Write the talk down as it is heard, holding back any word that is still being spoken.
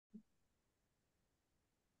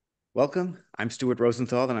Welcome. I'm Stuart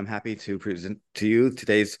Rosenthal, and I'm happy to present to you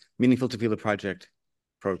today's Meaningful Tefilah Project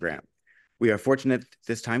program. We are fortunate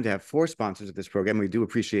this time to have 4 sponsors of this program. We do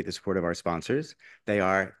appreciate the support of our sponsors. They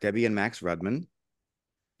are Debbie and Max Rudman,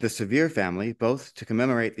 the Severe family, both to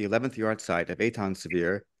commemorate the 11th yard site of Eitan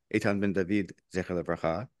Severe, Eitan ben David Zecher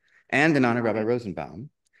Levracha, and in honor of Rabbi Rosenbaum,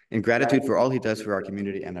 in gratitude for all he does for our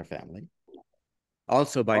community and our family.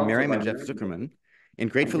 Also by Miriam and Jeff Zuckerman, in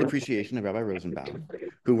grateful appreciation of Rabbi Rosenbaum,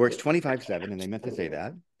 who works 25/7, and they meant to say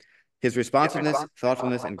that. His responsiveness,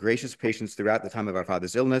 thoughtfulness, and gracious patience throughout the time of our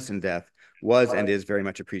father's illness and death was and is very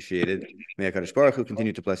much appreciated. May HaKadosh Baruch Hu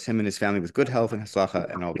continue to bless him and his family with good health and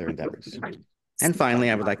haslacha in all their endeavors. And finally,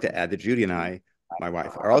 I would like to add that Judy and I, my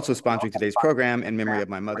wife, are also sponsoring today's program in memory of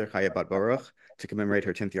my mother, Chaya Bat Baruch, to commemorate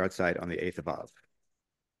her 10th yard site on the 8th of Av.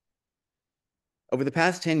 Over the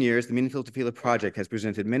past 10 years, the Meaningful Tefilah Project has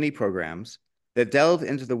presented many programs that delve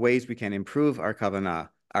into the ways we can improve our kavanah,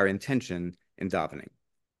 our intention in davening.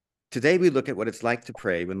 Today, we look at what it's like to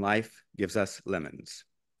pray when life gives us lemons.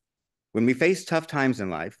 When we face tough times in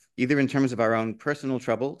life, either in terms of our own personal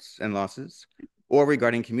troubles and losses, or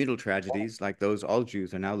regarding communal tragedies like those all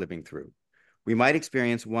Jews are now living through, we might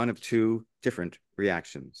experience one of 2 different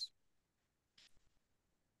reactions.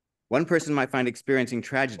 One person might find experiencing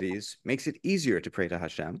tragedies makes it easier to pray to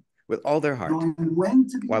Hashem with all their heart,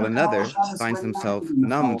 while another finds themselves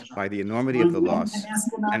numbed by the enormity of the loss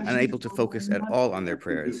and unable to focus at all on their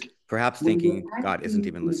prayers, perhaps thinking God isn't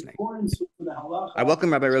even listening. I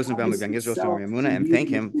welcome Rabbi Rosenbaum of Young Israel Shomrai Emunah and thank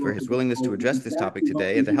him for his willingness to address this topic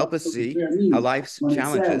today and to help us see how life's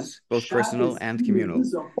challenges, both personal and communal,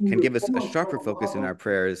 can give us a sharper focus in our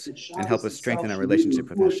prayers and help us strengthen our relationship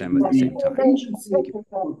with Hashem at the same time. Thank you.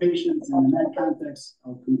 For patience, and in that context,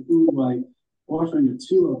 I'll conclude by offering a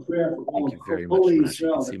tefillah prayer for all. Thank you very much,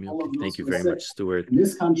 Menashe. Thank you very much, Stuart,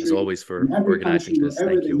 as always, for organizing this.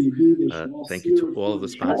 Thank you. Thank you to all of the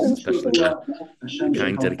sponsors, especially the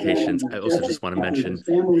kind dedications. I also just want to mention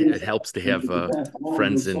it helps to have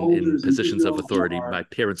friends in positions of authority. My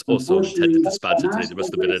parents also intended to sponsor today. There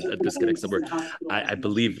must have been a disconnect somewhere. I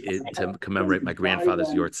believe to commemorate my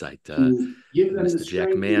grandfather's yard site, Mr.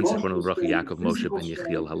 Jack Mann, Zichrono Livracha, Yaakov Moshe Ben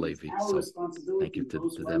Yechiel Halevi. So thank you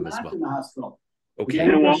to them as well. Okay.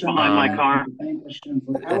 And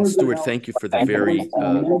Stuart, thank you for the very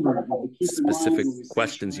specific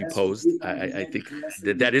questions you posed. I think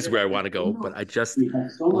that is where I want to go, but I just,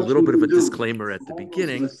 a little bit of a disclaimer at the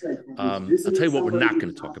beginning. I'll tell you what we're not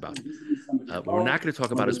going to talk about. What we're not going to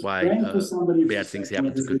talk about is why bad things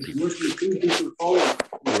happen to good people.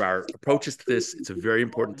 There are approaches to this. It's a very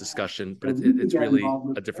important discussion, but it's really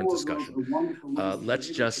a different discussion. Let's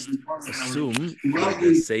just assume, for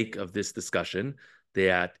the sake of this discussion,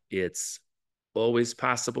 that it's always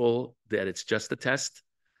possible that it's just a test.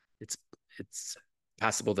 It's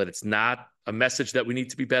possible that it's not a message that we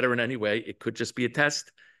need to be better in any way. It could just be a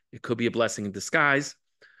test. It could be a blessing in disguise.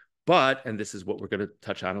 But, and this is what we're going to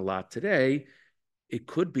touch on a lot today, it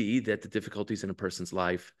could be that the difficulties in a person's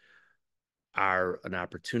life are an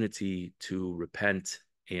opportunity to repent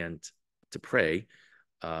and to pray.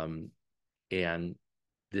 And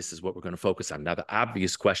this is what we're going to focus on. Now, the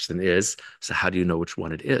obvious question is, so how do you know which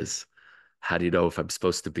one it is? How do you know if I'm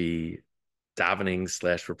supposed to be davening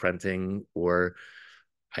 / repenting, or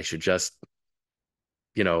I should just,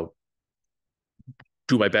 do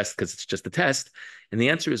my best because it's just a test? And the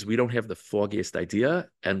answer is we don't have the foggiest idea,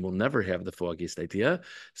 and we'll never have the foggiest idea.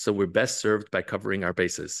 So we're best served by covering our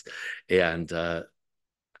bases. And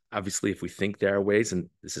obviously, if we think there are ways, and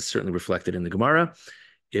this is certainly reflected in the Gemara,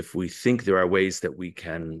 if we think there are ways that we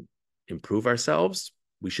can improve ourselves,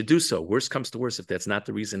 we should do so. Worst comes to worst, if that's not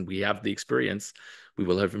the reason we have the experience, we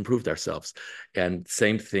will have improved ourselves. And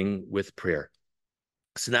same thing with prayer.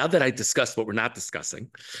 So now that I discussed what we're not discussing,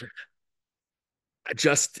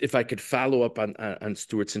 just if I could follow up on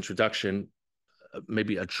Stuart's introduction,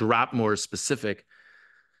 maybe a drop more specific,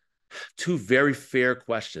 2 very fair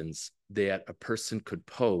questions that a person could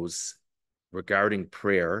pose regarding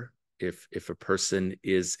prayer if a person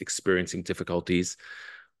is experiencing difficulties,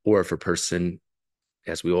 or if a person,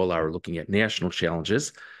 as we all are, looking at national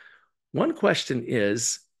challenges. One question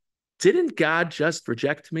is, didn't God just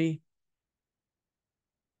reject me?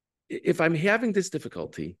 If I'm having this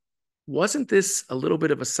difficulty, wasn't this a little bit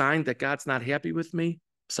of a sign that God's not happy with me?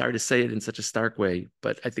 Sorry to say it in such a stark way,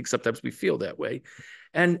 but I think sometimes we feel that way.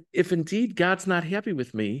 And if indeed God's not happy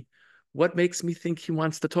with me, what makes me think he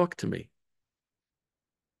wants to talk to me?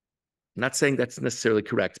 I'm not saying that's necessarily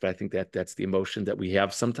correct, but I think that's the emotion that we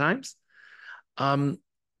have sometimes. And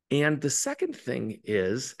the second thing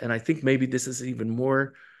is, and I think maybe this is an even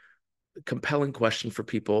more compelling question for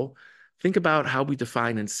people, think about how we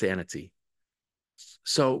define insanity.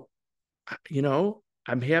 So,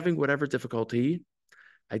 I'm having whatever difficulty.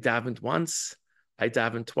 I davened once, I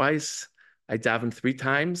davened twice, I davened 3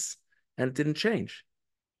 times, and it didn't change.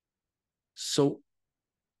 So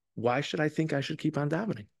why should I think I should keep on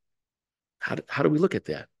davening? How do we look at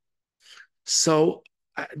that? So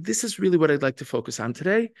this is really what I'd like to focus on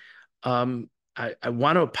today. I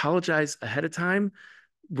want to apologize ahead of time.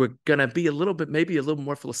 We're going to be maybe a little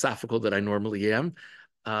more philosophical than I normally am.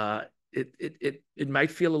 It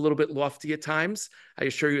might feel a little bit lofty at times. I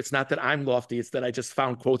assure you it's not that I'm lofty, it's that I just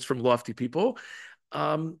found quotes from lofty people.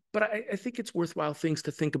 But I think it's worthwhile things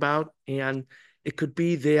to think about. And it could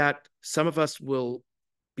be that some of us will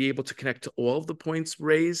be able to connect to all of the points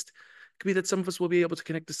raised. It could be that some of us will be able to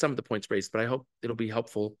connect to some of the points raised, but I hope it'll be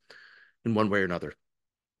helpful in one way or another.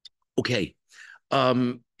 Okay.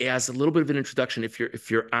 As a little bit of an introduction, if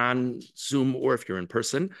you're on Zoom or if you're in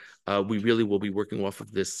person, we really will be working off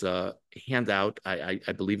of this handout. I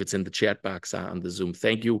believe it's in the chat box on the Zoom.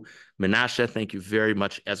 Thank you, Menashe. Thank you very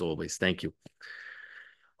much, as always. Thank you.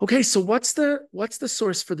 Okay, so what's the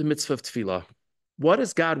source for the mitzvah of Tefilah? What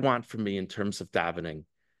does God want from me in terms of davening?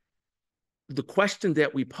 The question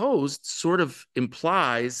that we posed sort of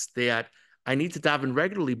implies that I need to daven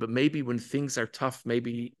regularly, but maybe when things are tough,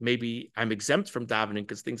 maybe I'm exempt from davening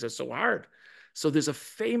because things are so hard. So there's a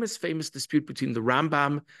famous dispute between the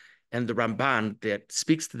Rambam and the Ramban that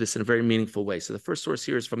speaks to this in a very meaningful way. So the first source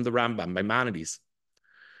here is from the Rambam, Maimonides.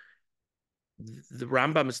 The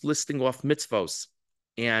Rambam is listing off mitzvos,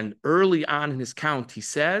 and early on in his count, he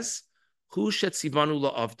says, "Hu shetzivanu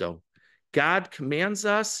la'avdo." God commands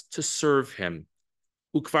us to serve him.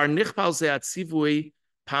 Ukvar nichpal ze atzivui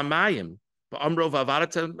pamayim.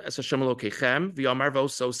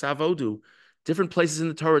 Different places in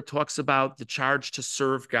the Torah talks about the charge to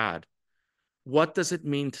serve God. What does it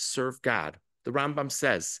mean to serve God? The Rambam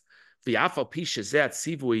says,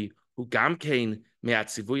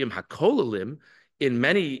 in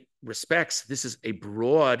many respects, this is a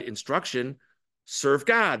broad instruction. Serve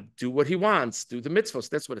God, do what he wants, do the mitzvahs.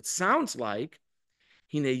 That's what it sounds like.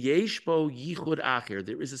 There is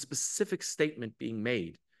a specific statement being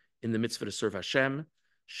made in the mitzvah to serve Hashem,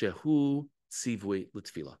 shehu tzivui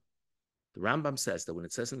l'tfilah. The Rambam says that when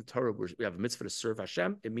it says in the Torah we have a mitzvah to serve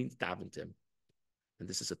Hashem, it means daven to him. And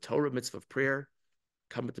this is a Torah mitzvah of prayer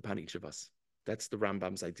incumbent upon each of us. That's the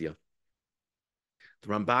Rambam's idea. The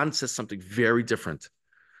Ramban says something very different.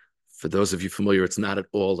 For those of you familiar, it's not at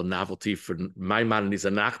all a novelty for Maimonides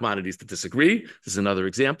and Nachmanides to disagree. This is another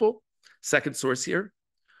example. Second source here.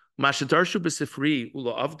 Mashadarshu b'sifri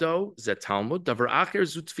ulo avdo zet Talmud davar acher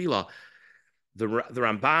zu tefillah. The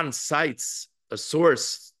Ramban cites a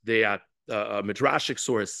source, a midrashic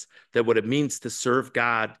source, that what it means to serve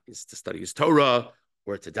God is to study his Torah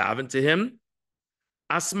or to daven to him.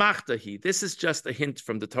 Asmachtahi. This is just a hint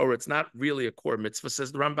from the Torah. It's not really a core mitzvah,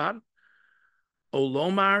 says the Ramban.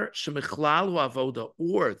 Olomar shemichlal avoda,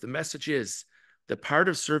 or the message is the part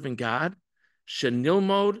of serving God,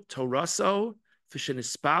 shenilmod toraso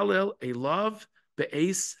v'shenispalel elav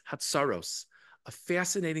be'es hatsaros. A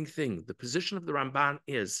fascinating thing. The position of the Ramban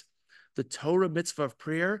is the Torah mitzvah of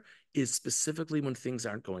prayer is specifically when things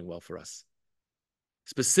aren't going well for us.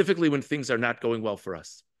 Specifically when things are not going well for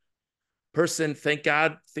us. Person, thank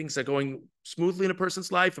God, things are going smoothly in a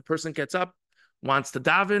person's life. A person gets up, wants to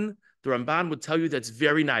daven. The Ramban would tell you that's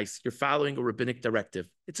very nice. You're following a rabbinic directive.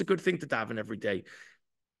 It's a good thing to daven every day.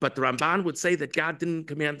 But the Ramban would say that God didn't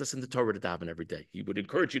command us in the Torah to daven every day. He would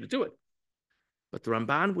encourage you to do it. But the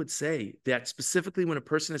Ramban would say that specifically when a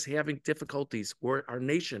person is having difficulties or our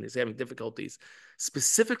nation is having difficulties,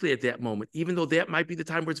 specifically at that moment, even though that might be the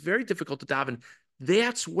time where it's very difficult to daven,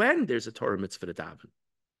 that's when there's a Torah mitzvah to daven.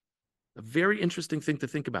 A very interesting thing to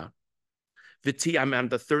think about. I'm on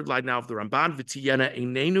the third line now of the Ramban. V'tiyena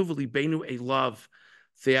einenu v'libenu, a love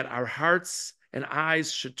that our hearts and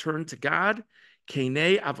eyes should turn to God.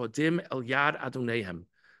 Keinei avodim el yad adonehem,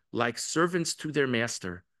 like servants to their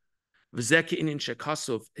master. V'zeki inin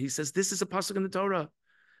shekasov. He says this is a pasuk in the Torah.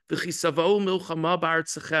 V'chisavo milchama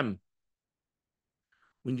ba'artzachem.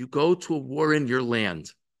 When you go to a war in your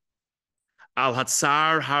land, al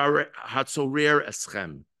hatzar hatzorer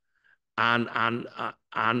eschem. On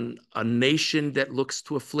a nation that looks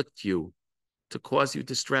to afflict you, to cause you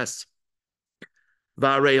distress.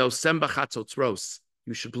 You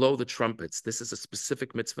should blow the trumpets. This is a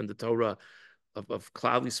specific mitzvah in the Torah of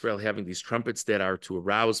Klal Yisrael having these trumpets that are to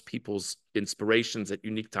arouse people's inspirations at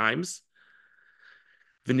unique times.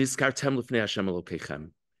 And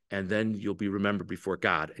and then you'll be remembered before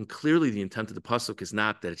God. And clearly the intent of the pasuk is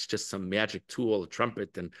not that it's just some magic tool, a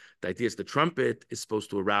trumpet. And the idea is the trumpet is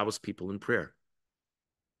supposed to arouse people in prayer.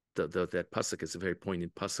 That pasuk is a very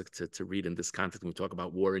poignant pasuk to read in this context when we talk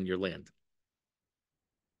about war in your land.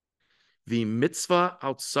 The mitzvah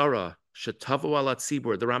outsara shetavo ala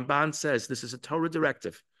tzibur. The Ramban says this is a Torah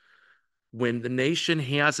directive. When the nation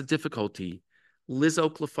has a difficulty,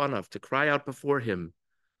 lizok lefanav, to cry out before him,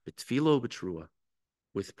 b'tfilo b'trua,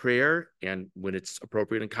 with prayer, and when it's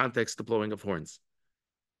appropriate in context, the blowing of horns.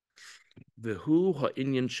 V'hu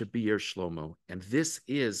ha'inyan shabir Shlomo, and this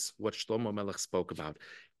is what Shlomo Melech spoke about.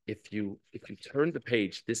 If you turn the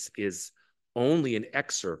page, this is only an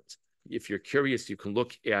excerpt. If you're curious, you can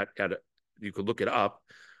look at it. You could look it up.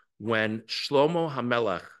 When Shlomo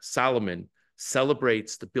HaMelech, Solomon,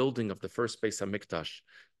 celebrates the building of the first Beis HaMikdash,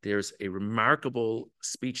 there's a remarkable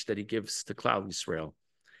speech that he gives to Klal Yisrael,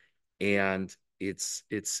 and it's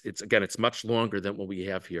again, it's much longer than what we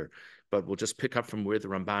have here, but we'll just pick up from where the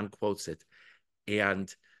Ramban quotes it.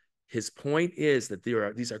 And his point is that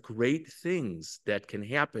these are great things that can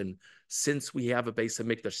happen since we have a Beis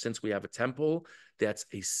HaMikdash, since we have a temple. That's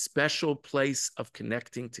a special place of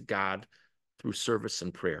connecting to God through service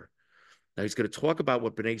and prayer. Now he's going to talk about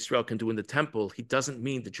what Bnei Israel can do in the temple. He doesn't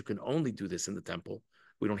mean that you can only do this in the temple.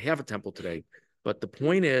 We don't have a temple today. But the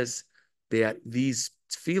point is that these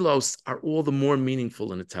tefillos are all the more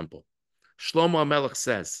meaningful in the temple. Shlomo HaMelech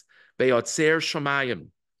says, Be'otzer Shomayim,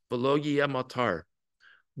 v'lo yiyeh matar,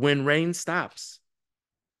 when rain stops,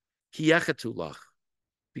 ki yechetu lach,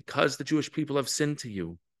 because the Jewish people have sinned to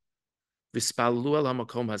you, v'spalalu el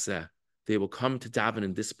hamakom hazeh, they will come to daven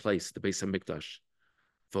in this place, the Beis HaMikdash.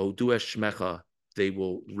 V'odu es shmecha, they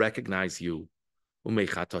will recognize you.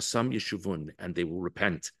 Umechatasam yeshuvun, and they will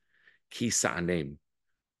repent. Ki sa'anem,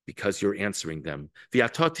 because you're answering them.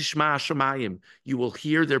 V'atot tishma hashamayim, you will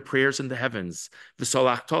hear their prayers in the heavens.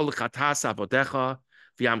 V'solachto l'chatas avodecha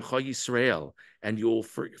v'amcha Yisrael, and you will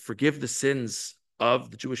forgive the sins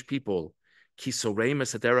of the Jewish people. Ki sorei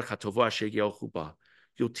mesaderech hatova asher yelchu ba,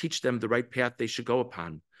 you'll teach them the right path they should go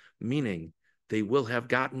upon. Meaning, they will have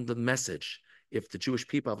gotten the message. If the Jewish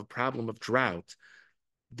people have a problem of drought,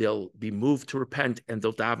 they'll be moved to repent and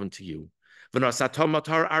they'll daven to you. And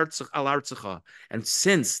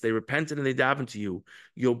since they repented and they daven to you,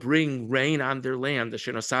 you'll bring rain on their land, this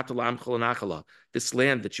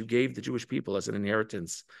land that you gave the Jewish people as an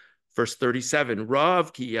inheritance. Verse 37,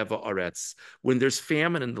 Rav ki yeva aretz, when there's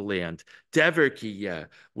famine in the land. Dever ki yeh,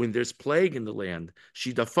 when there's plague in the land.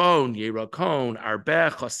 Shidafon, yerakon,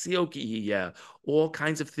 arbeh, chasio ki yeh, all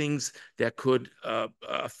kinds of things that could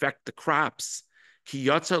affect the crops. Ki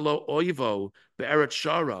yatza lo oivo be'eret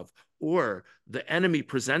sharav, or the enemy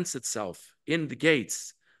presents itself in the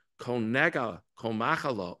gates. Konega,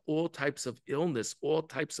 komachala, all types of illness, all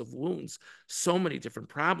types of wounds, so many different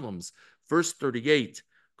problems. Verse 38,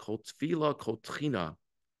 Kol Tefilah, Kol Tchina,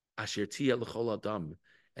 Asher Tia L'chol Adam,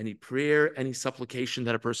 any prayer, any supplication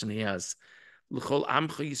that a person has, L'chol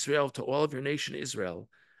Amcha Yisrael, to all of your nation Israel,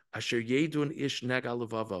 Asher Yedun Ish Nega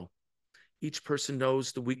Levavo, each person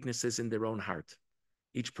knows the weaknesses in their own heart.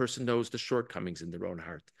 Each person knows the shortcomings in their own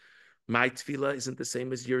heart. My tefillah isn't the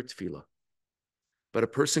same as your tefillah. But a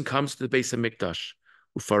person comes to the Beis HaMikdash,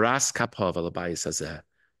 Ufaras Kapav al Abayis Hazeh,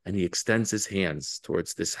 and he extends his hands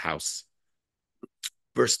towards this house.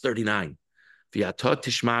 Verse 39,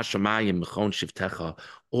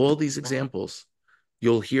 all these examples,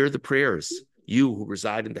 you'll hear the prayers, you who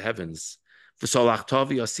reside in the heavens.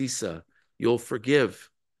 You'll forgive.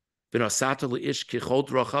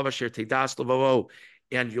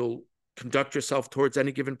 And you'll conduct yourself towards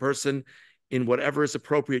any given person in whatever is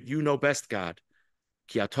appropriate. You know best, God.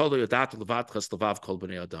 Because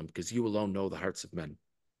you alone know the hearts of men.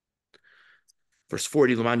 Verse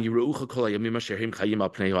 40, so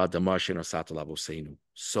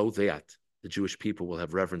that the Jewish people will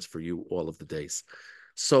have reverence for you all of the days.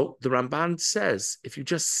 So the Ramban says, if you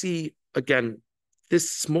just see, again,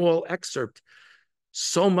 this small excerpt,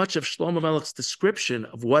 so much of Shlomo Melech's description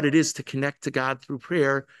of what it is to connect to God through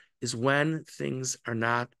prayer is when things are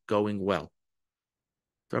not going well.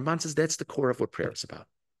 The Ramban says that's the core of what prayer is about.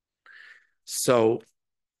 So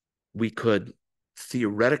we could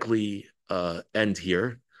theoretically end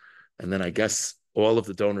here, and then I guess all of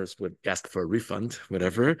the donors would ask for a refund,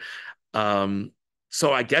 whatever.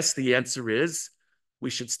 So I guess the answer is we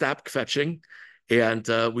should stop kvetching, and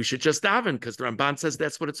we should just daven, because the Ramban says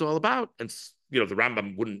that's what it's all about. And the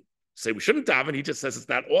Rambam wouldn't say we shouldn't daven. He just says it's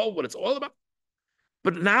not all what it's all about.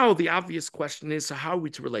 But now the obvious question is, so how are we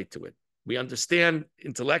to relate to it? We understand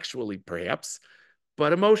intellectually, perhaps,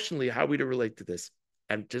 but emotionally, how are we to relate to this?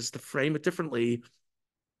 And just to frame it differently,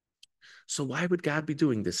 So why would God be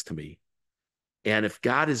doing this to me? And if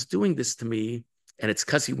God is doing this to me, and it's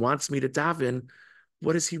because he wants me to daven,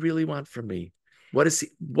 what does he really want from me?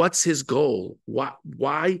 What's his goal?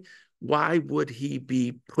 Why would he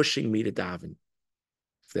be pushing me to daven?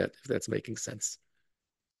 If that's making sense.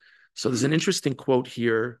 So there's an interesting quote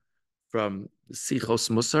here from Sichos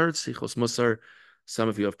Musar. Sichos Musar, some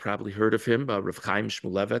of you have probably heard of him, Rav Chaim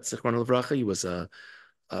Shmulevitz, Zichron Livracha. He was a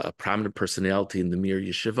prominent personality in the Mir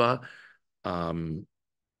Yeshiva.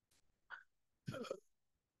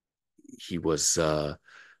 He was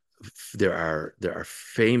there are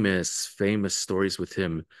famous stories with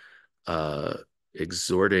him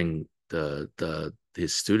exhorting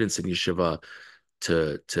his students in yeshiva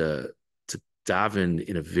to daven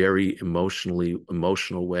in a very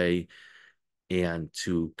emotional way, and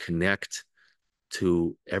to connect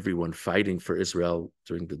to everyone fighting for Israel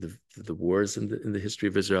during the wars in the history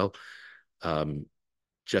of Israel.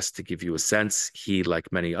 Just to give you a sense, he,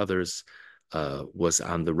 like many others, was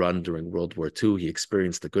on the run during World War II. He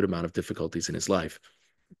experienced a good amount of difficulties in his life.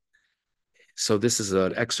 So this is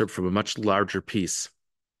an excerpt from a much larger piece.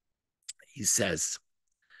 He says,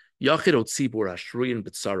 if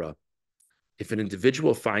an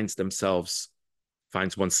individual finds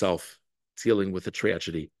oneself dealing with a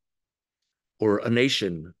tragedy, or a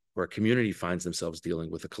nation or a community finds themselves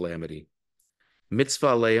dealing with a calamity, mitzvah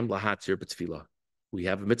aleim lahatir b'tefilah. We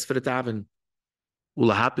have a mitzvah to daven,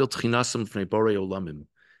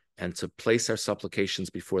 and to place our supplications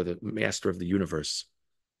before the master of the universe.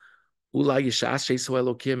 Maybe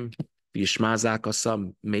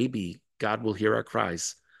God will hear our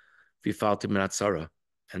cries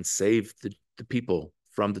and save the people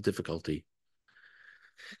from the difficulty.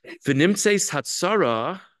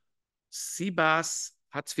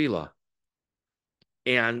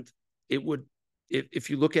 And it would, if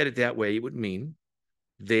you look at it that way, it would mean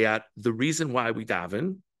that the reason why we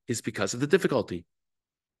daven is because of the difficulty.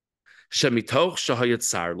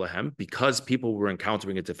 Because people were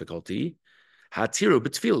encountering a difficulty, they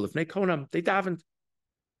davened.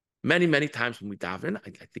 Many times when we daven,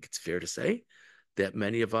 I think it's fair to say that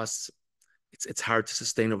many of us, it's hard to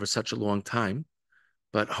sustain over such a long time,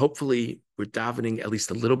 but hopefully we're davening at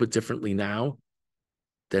least a little bit differently now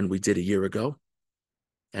than we did a year ago.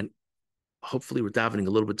 And hopefully we're davening a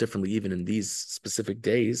little bit differently even in these specific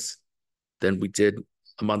days than we did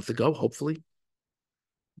a month ago, hopefully.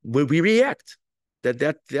 When we react,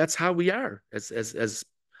 that's how we are as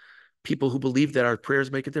people who believe that our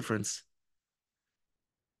prayers make a difference.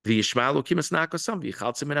 We daven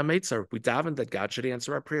that God should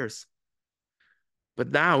answer our prayers. But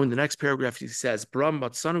now in the next paragraph, he says,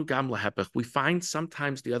 we find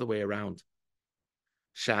sometimes the other way around.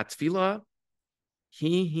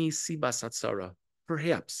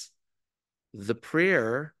 Perhaps the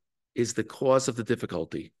prayer is the cause of the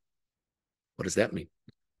difficulty. What does that mean?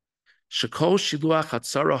 I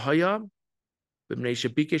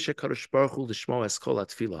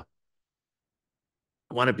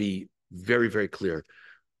want to be very, very clear.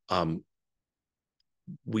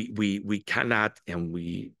 We cannot and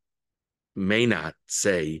we may not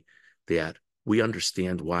say that we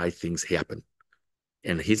understand why things happen.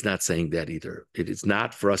 And he's not saying that either. It is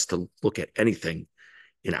not for us to look at anything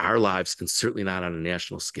in our lives, and certainly not on a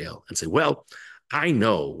national scale, and say, well, I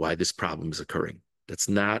know why this problem is occurring. That's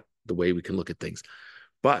not the way we can look at things.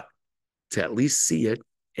 But to at least see it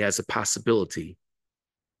as a possibility,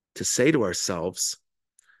 to say to ourselves,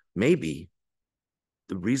 maybe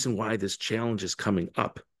the reason why this challenge is coming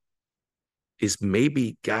up is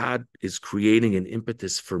maybe God is creating an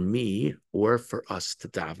impetus for me or for us to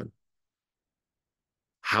daven.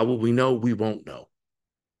 How will we know? We won't know.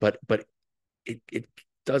 But it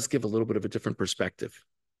does give a little bit of a different perspective.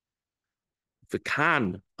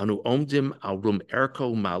 And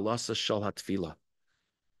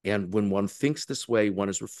when one thinks this way, one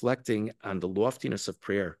is reflecting on the loftiness of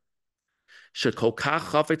prayer.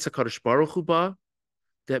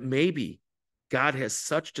 That maybe God has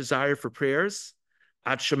such desire for prayers.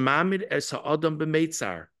 Maybe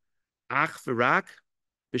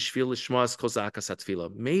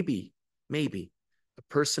a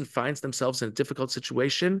person finds themselves in a difficult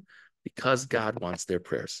situation because God wants their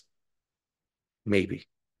prayers. Maybe.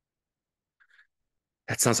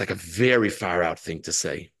 That sounds like a very far out thing to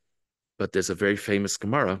say, but there's a very famous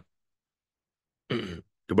Gemara.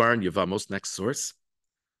 Gemara in Yevamos, next source.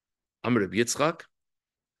 Amr Rabbi Yitzchak.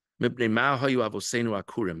 I'm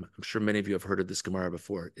sure many of you have heard of this Gemara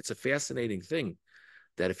before. It's a fascinating thing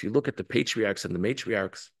that if you look at the patriarchs and the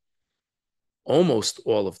matriarchs, almost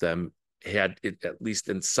all of them had, at least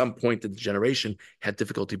in some point in the generation, had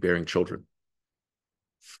difficulty bearing children.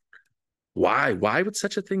 Why? Why would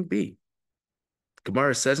such a thing be?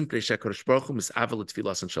 Gemara says in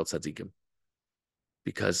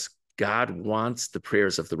because God wants the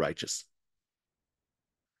prayers of the righteous.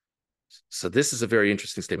 So this is a very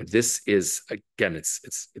interesting statement. This is, again,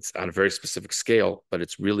 it's on a very specific scale, but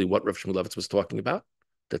it's really what Rav Shmulevitz was talking about,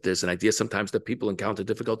 that there's an idea sometimes that people encounter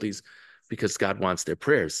difficulties because God wants their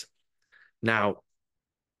prayers. Now,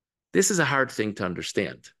 this is a hard thing to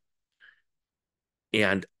understand.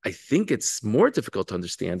 And I think it's more difficult to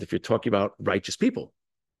understand if you're talking about righteous people.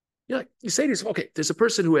 You say to yourself, okay, there's a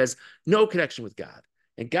person who has no connection with God,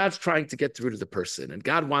 and God's trying to get through to the person, and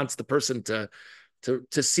God wants the person to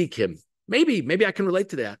seek him. Maybe I can relate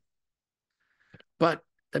to that. But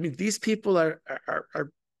I mean, these people are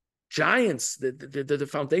giants, the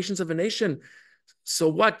foundations of a nation. So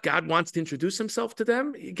what? God wants to introduce himself to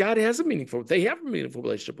them. They have a meaningful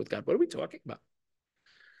relationship with God. What are we talking about?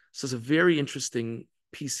 So it's a very interesting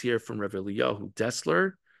piece here from Rabbi Eliyahu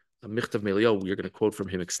Dessler, a Michtav Melio. We're going to quote from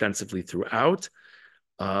him extensively throughout.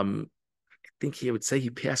 I think he would say he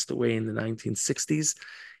passed away in the 1960s.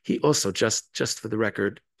 He also, just for the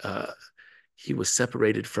record, he was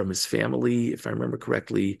separated from his family. If I remember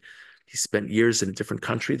correctly, he spent years in a different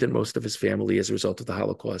country than most of his family as a result of the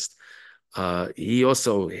Holocaust. He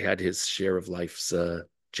also had his share of life's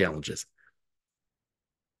challenges.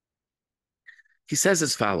 He says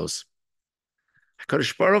as follows: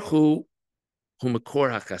 HaKadosh Baruch Hu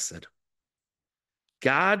makor hachesed.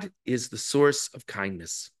 God is the source of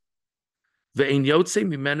kindness. Ve'ein yotze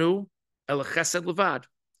mimenu el chesed levad.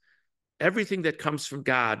 Everything that comes from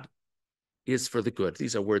God is for the good.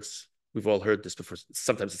 These are words, we've all heard this before.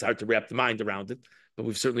 Sometimes it's hard to wrap the mind around it, but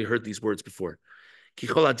we've certainly heard these words before.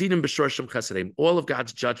 All of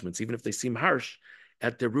God's judgments, even if they seem harsh,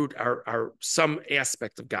 at their root are some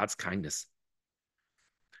aspect of God's kindness.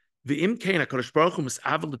 So then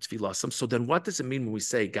what does it mean when we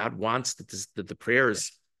say God wants the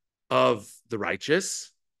prayers of the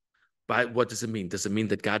righteous? But what does it mean? Does it mean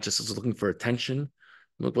that God just is looking for attention?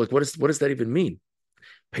 Like, what does that even mean?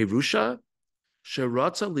 Perusha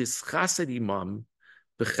sheratza lischased imam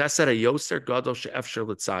b'chesed hayoser gadol she'efshar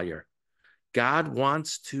l'tzayer. God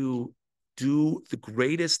wants to do the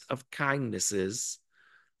greatest of kindnesses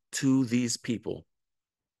to these people.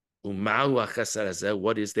 Umahu hachesed hazeh.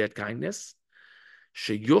 What is that kindness?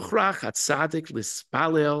 Sheyuchrach hatzadik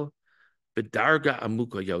lispalel b'darga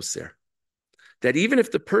amuka yoser. That even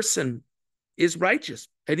if the person is righteous,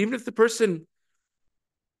 and even if the person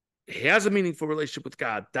has a meaningful relationship with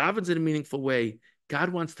God, davens in a meaningful way, God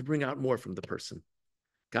wants to bring out more from the person.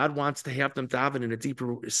 God wants to have them daven in a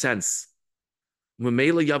deeper sense. And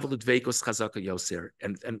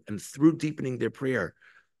through deepening their prayer,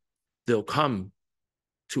 they'll come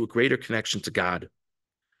to a greater connection to God.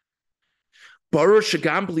 I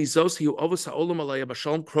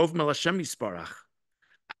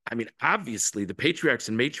mean, obviously, the patriarchs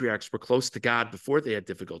and matriarchs were close to God before they had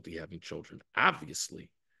difficulty having children. Obviously.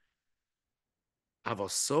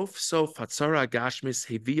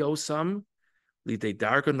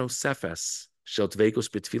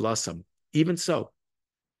 Even so,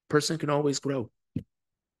 person can always grow.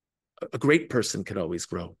 A great person can always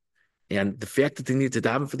grow. And the fact that they needed to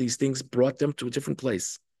daven for these things brought them to a different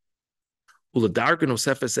place. And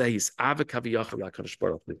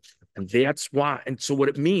that's why. And so what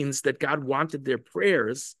it means that God wanted their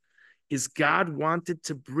prayers is God wanted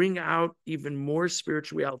to bring out even more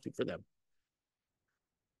spirituality for them.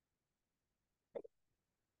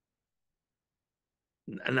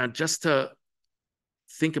 And now just to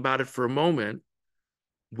think about it for a moment,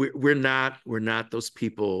 we're not those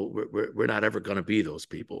people. We're not ever going to be those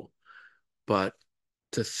people. But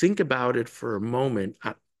to think about it for a moment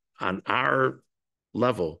on our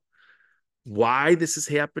level, why this is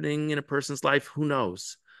happening in a person's life, who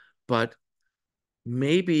knows? But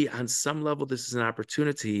maybe on some level, this is an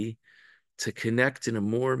opportunity to connect in a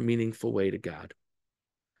more meaningful way to God.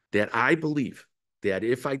 That I believe that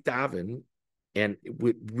if I daven, and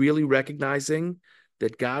with really recognizing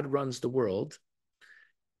that God runs the world,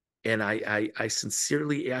 and I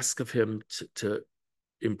sincerely ask of him to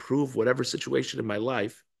improve whatever situation in my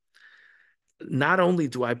life, not only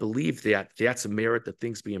do I believe that that's a merit that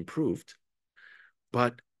things be improved,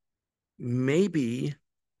 but maybe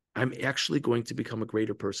I'm actually going to become a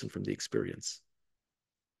greater person from the experience.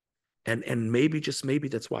 And maybe, just maybe,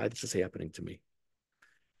 that's why this is happening to me.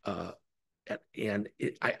 And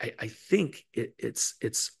I think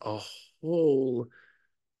it's a whole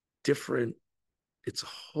different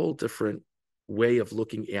way of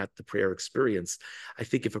looking at the prayer experience. I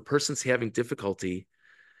think if a person's having difficulty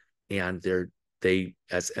and they're they,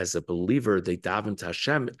 as a believer, they daven to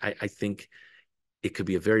Hashem. I think it could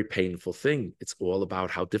be a very painful thing. It's all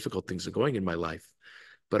about how difficult things are going in my life.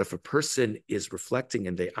 But if a person is reflecting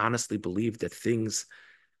and they honestly believe that things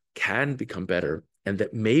can become better and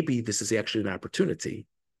that maybe this is actually an opportunity.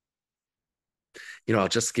 I'll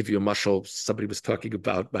just give you a mushal. Somebody was talking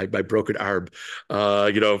about my broken arm,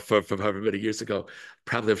 from however many years ago.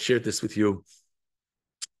 Probably I've shared this with you.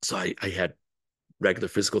 So I had regular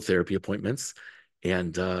physical therapy appointments,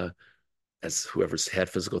 and as whoever's had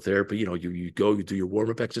physical therapy, you go, you do your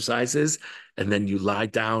warm-up exercises, and then you lie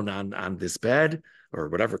down on this bed or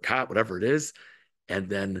whatever cot, whatever it is, and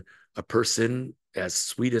then a person as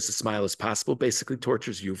sweet as a smile as possible basically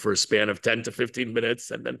tortures you for a span of 10 to 15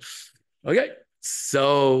 minutes, and then okay.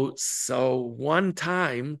 So one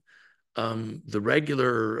time, the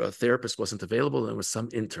regular therapist wasn't available, and there was some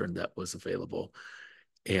intern that was available,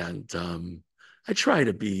 and I try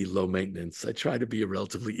to be low maintenance. I try to be a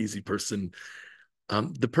relatively easy person.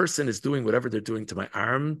 The person is doing whatever they're doing to my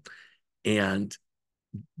arm, and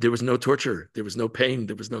there was no torture. There was no pain.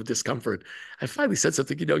 There was no discomfort. I finally said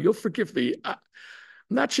something, you'll forgive me. I'm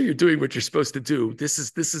not sure you're doing what you're supposed to do. This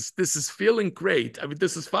is feeling great. I mean,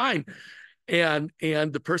 this is fine. And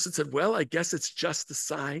the person said, well, I guess it's just a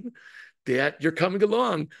sign that you're coming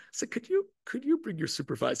along. I said, could you bring your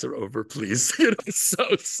supervisor over, please?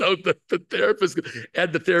 So the therapist,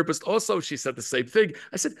 and the therapist also, she said the same thing.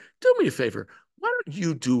 I said, do me a favor. Why don't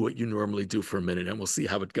you do what you normally do for a minute and we'll see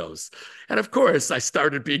how it goes. And of course, I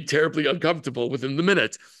started being terribly uncomfortable within the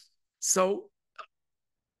minute. So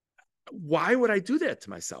why would I do that to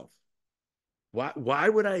myself? Why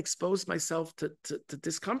would I expose myself to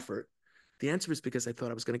discomfort? The answer is because I thought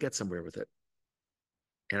I was going to get somewhere with it.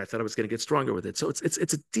 And I thought I was going to get stronger with it. So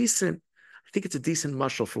it's a decent, I think it's a decent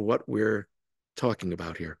mushal for what we're talking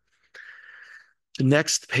about here. The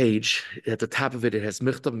next page, at the top of it, it has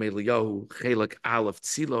Michtav Meliyahu, Chelak Aleph,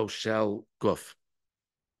 Tzilo Shel Guf.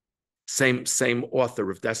 Same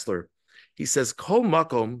author of Dessler. He says, Kol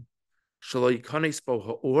makom shelo yikanes bo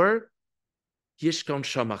ha'or, yishkon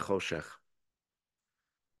shama choshech.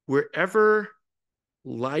 Wherever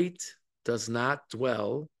light does not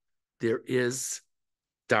dwell, there is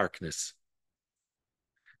darkness.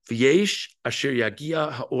 V'yesh asher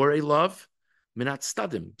yagia ha'or elav minat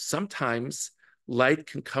stadim. Sometimes light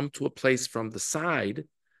can come to a place from the side,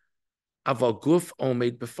 aval guf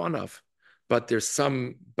omed befanav, but there's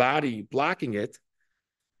some body blocking it,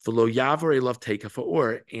 v'lo yavor elav teika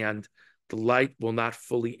ha'or, and the light will not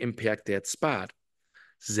fully impact that spot.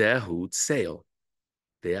 Zehu tseil,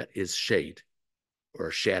 that is shade or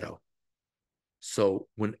a shadow. So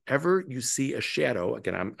whenever you see a shadow,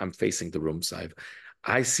 again, I'm facing the room, so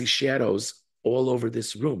I see shadows all over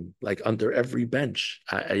this room, like under every bench,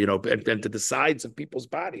 and to the sides of people's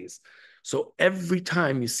bodies. So every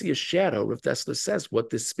time you see a shadow, Rav Dessler says what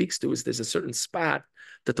this speaks to is there's a certain spot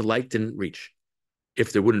that the light didn't reach.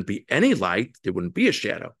 If there wouldn't be any light, there wouldn't be a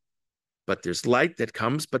shadow. But there's light that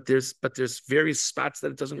comes, but there's various spots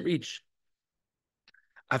that it doesn't reach.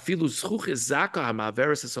 He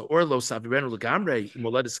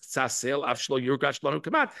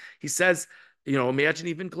says, imagine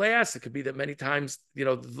even glass. It could be that many times,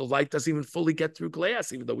 the light doesn't even fully get through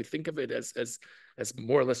glass, even though we think of it as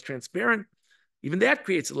more or less transparent. Even that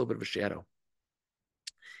creates a little bit of a shadow.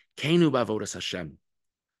 The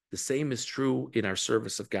same is true in our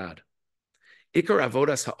service of God. Ikar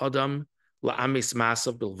avodas ha'adam la'amis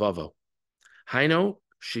masav bilvavo. Haino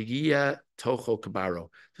Shigia Tocho Kabaro.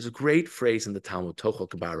 There's a great phrase in the Talmud, Tocho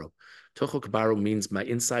Kabaro. Tocho Kabaro means my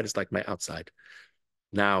inside is like my outside.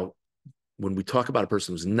 Now, when we talk about a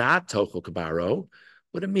person who's not Tocho Kabaro,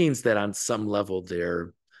 what it means that on some level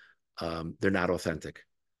they're not authentic.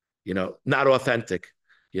 Not authentic.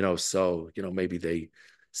 So maybe they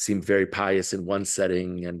seem very pious in one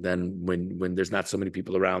setting, and then when there's not so many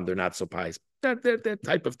people around, they're not so pious. That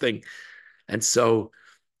type of thing. And so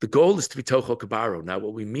the goal is to be Tocho Kabaro. Now,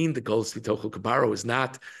 what we mean the goal is to be Tocho Kabaro is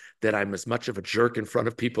not that I'm as much of a jerk in front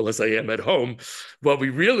of people as I am at home. What we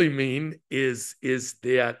really mean is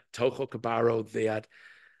that Tocho Kabaro, that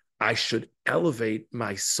I should elevate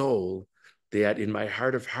my soul, that in my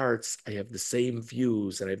heart of hearts, I have the same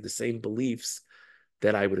views and I have the same beliefs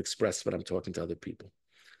that I would express when I'm talking to other people.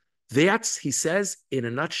 That's, he says, in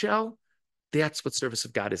a nutshell, that's what service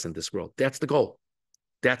of God is in this world. That's the goal.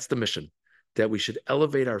 That's the mission, that we should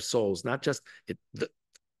elevate our souls, not just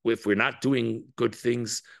if we're not doing good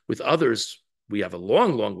things with others, we have a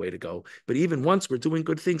long, long way to go. But even once we're doing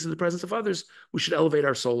good things in the presence of others, we should elevate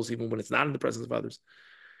our souls even when it's not in the presence of others.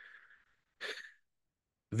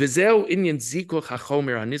 He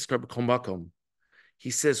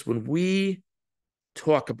says, when we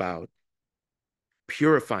talk about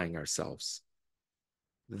purifying ourselves,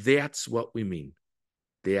 that's what we mean.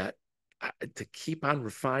 That to keep on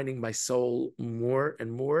refining my soul more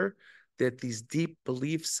and more, that these deep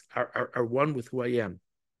beliefs are one with who I am.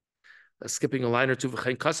 Skipping a line or two,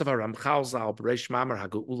 V'chein kasav Ramchal zal b'reish mamar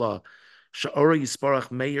ha'geula sha'ora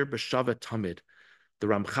yisparach meir b'shavet tamid. The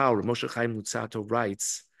Ramchal, Moshe Chaim Lutzato,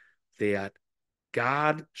 writes that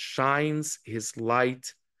God shines his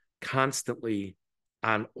light constantly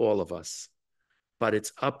on all of us, but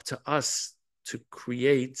it's up to us to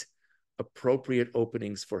create appropriate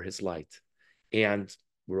openings for his light. And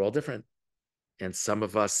we're all different. And some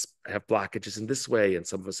of us have blockages in this way, and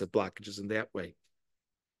some of us have blockages in that way.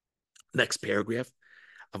 Next paragraph.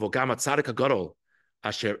 Avogam tzaddik hagadol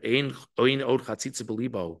asher ein od chatzitza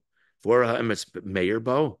belibo v'ora ha'emes meir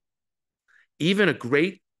bo. Even a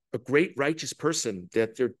great righteous person,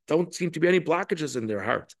 that there don't seem to be any blockages in their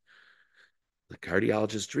heart. The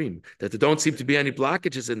cardiologist's dream, that there don't seem to be any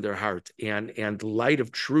blockages in their heart, and the light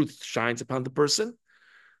of truth shines upon the person.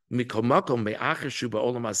 We're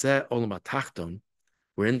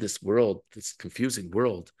in this world, this confusing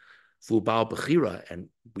world, and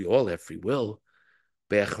we all have free will.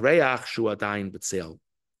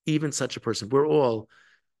 Even such a person, we're all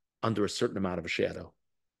under a certain amount of a shadow,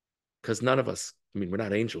 because none of us, we're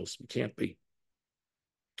not angels, we can't be.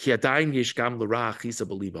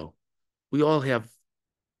 We all have,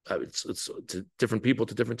 it's to different people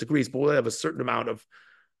to different degrees, but we'll have a certain amount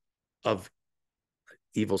of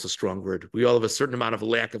evil's a strong word. We all have a certain amount of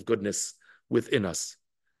lack of goodness within us.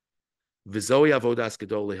 V'zoi avodas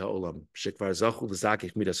gedolei ha'olam shekvar zachu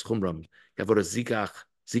l'zakich midas chumram yavoda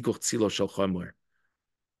zikuch tzilo shel chomer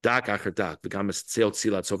dak acher dak v'gam es tzil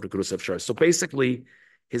tzilat sov negrus of shar. So basically,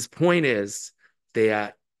 his point is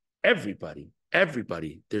that everybody,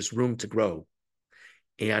 there's room to grow.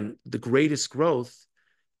 And the greatest growth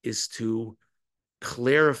is to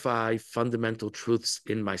clarify fundamental truths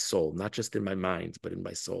in my soul, not just in my mind, but in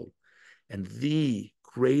my soul. And the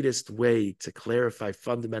greatest way to clarify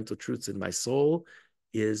fundamental truths in my soul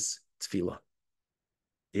is Tefilah,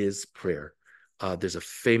 is prayer. There's a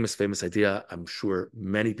famous idea. I'm sure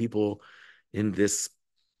many people in this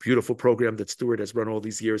beautiful program that Stuart has run all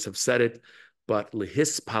these years have said it, but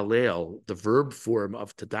lehis palel, the verb form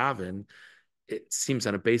of to daven, it seems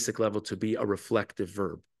on a basic level to be a reflective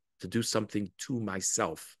verb, to do something to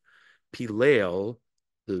myself. Pilel,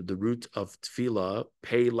 the root of Tefilah,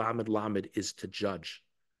 pei lamed lamed, is to judge,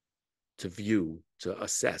 to view, to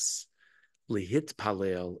assess. Lihit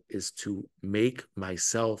palel is to make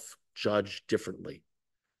myself judge differently,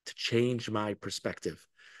 to change my perspective.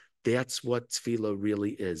 That's what Tefilah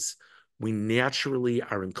really is. We naturally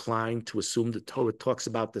are inclined to assume, the Torah talks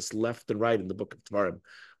about this left and right in the book of Devarim.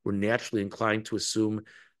 We're naturally inclined to assume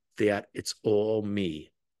that it's all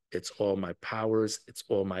me. It's all my powers. It's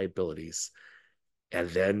all my abilities. And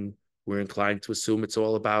then we're inclined to assume it's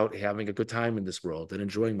all about having a good time in this world and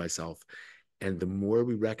enjoying myself. And the more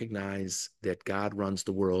we recognize that God runs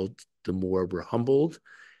the world, the more we're humbled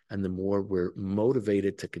and the more we're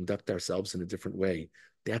motivated to conduct ourselves in a different way.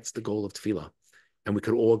 That's the goal of Tefilah. And we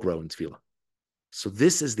could all grow in Tefilah. So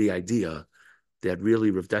this is the idea that really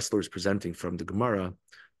Rav Dessler is presenting from the Gemara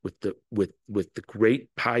with the great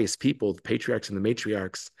pious people, the patriarchs and the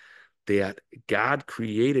matriarchs, that God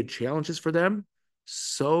created challenges for them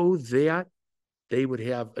so that they would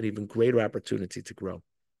have an even greater opportunity to grow.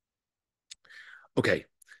 Okay,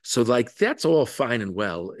 so that's all fine and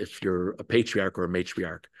well if you're a patriarch or a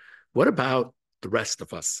matriarch. What about the rest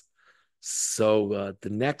of us? So the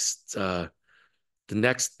next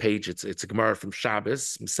page, it's a Gemara from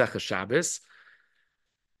Shabbos, Masechah Shabbos.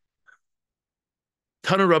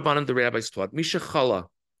 Tana Rabbanan, the rabbis taught, Misha Chala,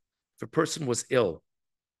 if a person was ill,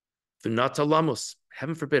 V'nata Lamus,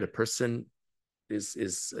 heaven forbid, a person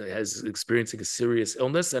is experiencing a serious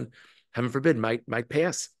illness and heaven forbid might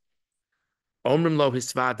pass. Omrim lo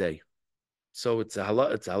hisvade. So it's a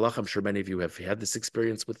halach. I'm sure many of you have had this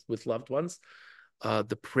experience with loved ones.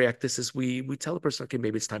 The practice is we tell a person, okay,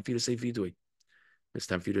 maybe it's time for you to say vidui. It's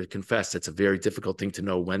time for you to confess. It's a very difficult thing to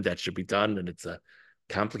know when that should be done, and it's a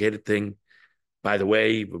complicated thing. By the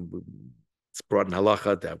way, it's brought in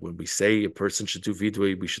halacha that when we say a person should do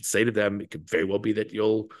vidui, we should say to them, it could very well be that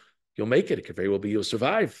you'll make it. It could very well be you'll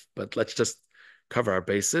survive. But let's just cover our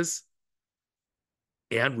bases.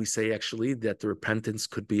 And we say actually that the repentance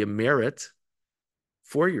could be a merit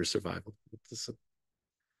for your survival.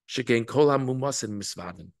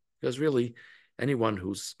 Because really, anyone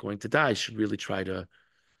who's going to die should really try to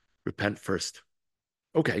repent first.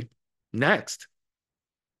 Okay, next.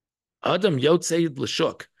 Adam Yotzei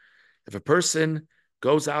L'shuk. If a person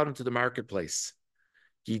goes out into the marketplace,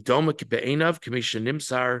 It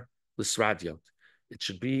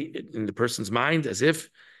should be in the person's mind as if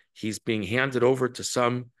he's being handed over to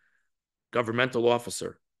some governmental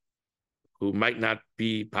officer who might not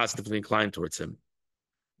be positively inclined towards him.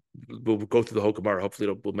 We'll go through the whole Gemara.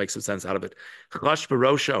 Hopefully, we'll make some sense out of it.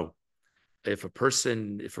 If a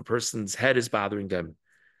person's head is bothering them,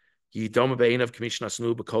 it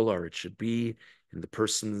should be in the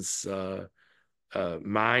person's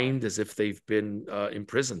mind as if they've been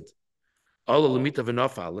imprisoned.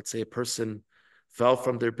 Let's say a person fell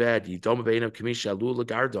from their bed. It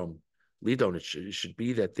should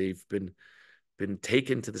be that they've been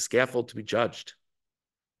taken to the scaffold to be judged.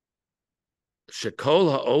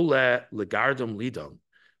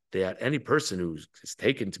 That any person who is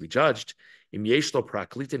taken to be judged, if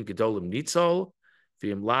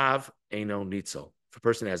a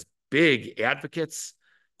person has big advocates,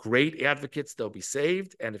 great advocates, they'll be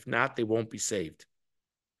saved, and if not, they won't be saved.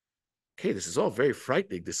 Okay, this is all very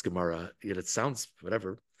frightening, this Gemara, yet it sounds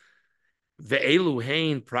whatever. And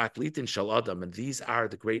these are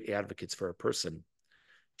the great advocates for a person.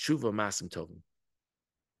 Tshuva masim tovim,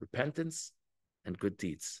 repentance and good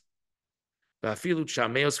deeds. Even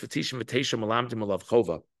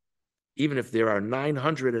if there are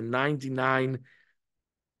 999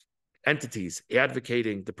 entities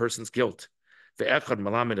advocating the person's guilt,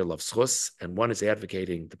 and one is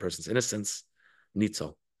advocating the person's innocence,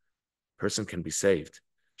 nitzel, person can be saved.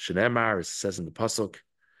 Shenemar, it says in the pasuk, I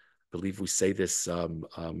believe we say this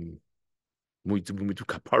when we do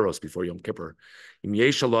kaparos before Yom Kippur. Im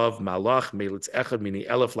yeshalav malach melitz echad mini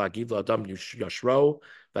elef lagiv la'adam yashro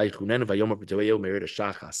v'yichunen v'yom b'toyel merid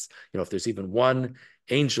shachas. If there's even one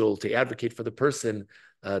angel to advocate for the person,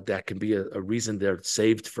 that can be a reason they're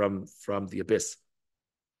saved from the abyss.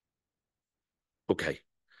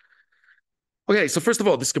 Okay, so first of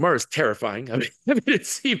all, this Gemara is terrifying. I mean, it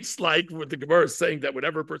seems like what the Gemara is saying that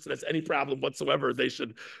whenever a person has any problem whatsoever, they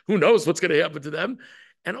should, who knows what's going to happen to them.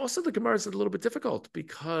 And also the Gemara is a little bit difficult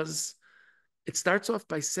because it starts off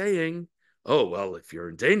by saying, oh, well, if you're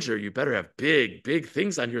in danger, you better have big, big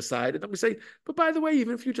things on your side. And then we say, but by the way,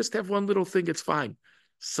 even if you just have one little thing, it's fine.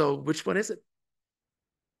 So which one is it?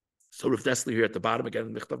 So Rav Dessler here at the bottom again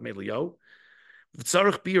in Michtav Melio.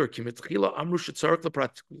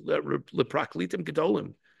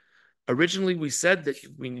 Originally, we said that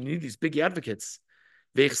we need these big advocates.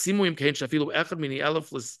 So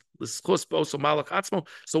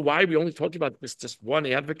why are we only talking about this just one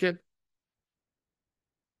advocate?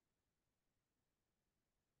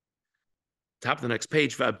 Top of the next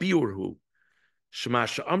page.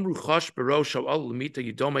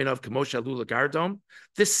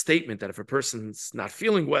 This statement that if a person's not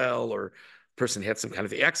feeling well or a person had some kind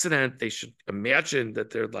of accident, they should imagine that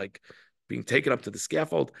they're like being taken up to the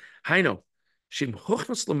scaffold. Let's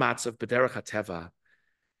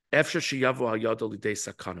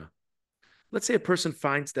say a person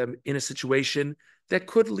finds them in a situation that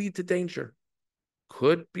could lead to danger.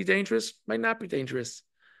 Could be dangerous, might not be dangerous.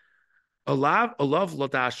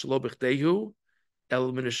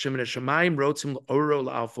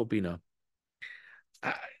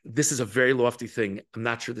 This is a very lofty thing. I'm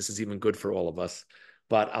not sure this is even good for all of us,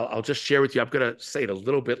 but I'll just share with you. I'm going to say it a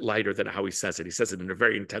little bit lighter than how he says it. He says it in a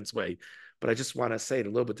very intense way, but I just want to say it a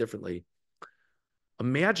little bit differently.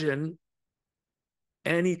 Imagine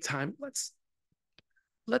anytime, let's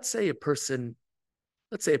say a person's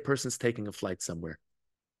taking a flight somewhere.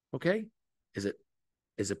 Okay? Is it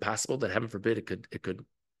possible that, heaven forbid, it could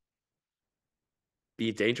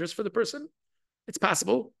be dangerous for the person? It's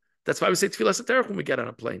possible. That's why we say Tefilah Saterach when we get on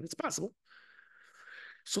a plane. It's possible.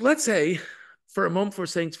 So let's say, for a moment, we're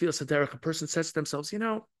saying Tefilah Saterach, a person says to themselves,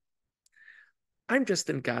 I'm just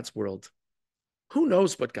in God's world. Who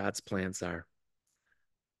knows what God's plans are?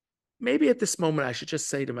 Maybe at this moment, I should just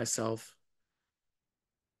say to myself,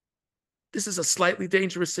 this is a slightly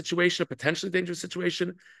dangerous situation, a potentially dangerous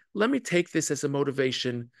situation. Let me take this as a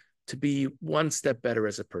motivation to be one step better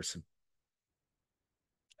as a person.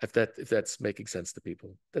 If that's making sense to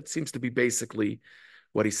people. That seems to be basically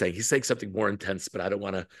what he's saying. He's saying something more intense, but I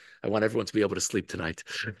want everyone to be able to sleep tonight.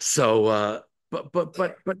 So, but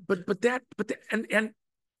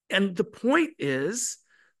the point is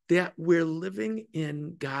that we're living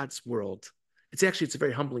in God's world. It's a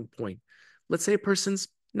very humbling point. Let's say a person's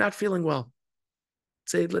not feeling well.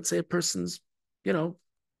 Let's say a person's,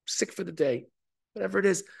 sick for the day, whatever it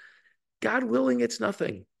is. God willing, it's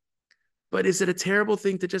nothing. But is it a terrible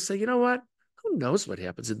thing to just say, you know what? Who knows what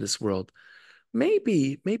happens in this world?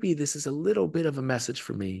 Maybe this is a little bit of a message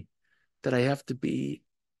for me that I have to be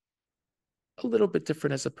a little bit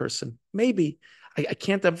different as a person. Maybe. I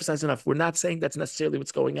can't emphasize enough. We're not saying that's necessarily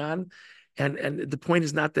what's going on. And the point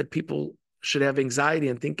is not that people should have anxiety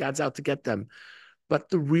and think God's out to get them. But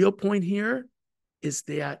the real point here is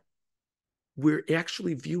that we're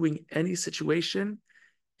actually viewing any situation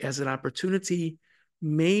as an opportunity.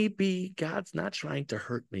 Maybe God's not trying to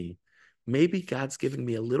hurt me. Maybe God's giving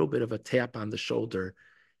me a little bit of a tap on the shoulder.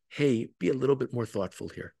 Hey, be a little bit more thoughtful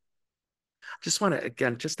here. Just want to,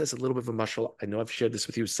 again, just as a little bit of a mushal, I know I've shared this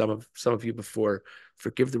with you, some of you before.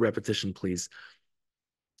 Forgive the repetition, please.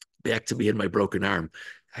 Back to me and my broken arm.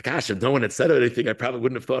 Gosh, if no one had said anything, I probably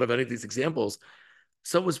wouldn't have thought of any of these examples.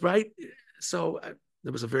 So it was right. So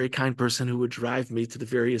there was a very kind person who would drive me to the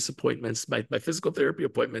various appointments, my physical therapy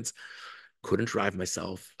appointments. Couldn't drive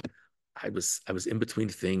myself. I was in between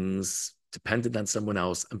things, dependent on someone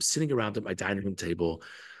else. I'm sitting around at my dining room table.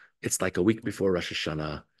 It's like a week before Rosh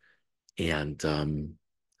Hashanah. And I'm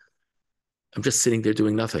just sitting there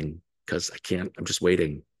doing nothing because I'm just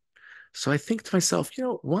waiting. So I think to myself,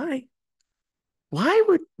 why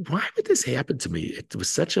would this happen to me? It was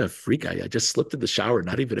such a freak. I just slipped in the shower,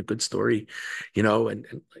 not even a good story, and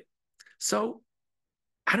so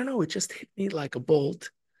I don't know. It just hit me like a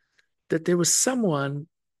bolt that there was someone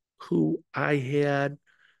who I had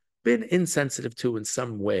been insensitive to in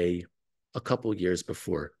some way a couple of years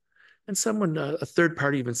before. And someone, a third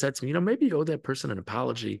party even said to me, maybe you owe that person an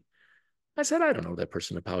apology. I said, I don't owe that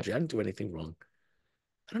person an apology. I didn't do anything wrong.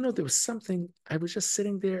 I don't know. There was something. I was just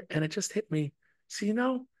sitting there and it just hit me.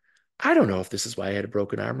 So, I don't know if this is why I had a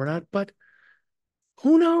broken arm or not, but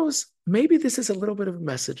who knows? Maybe this is a little bit of a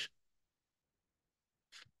message.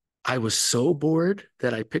 I was so bored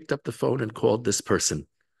that I picked up the phone and called this person.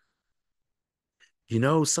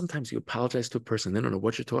 Sometimes you apologize to a person, they don't know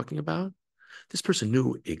what you're talking about. This person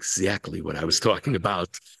knew exactly what I was talking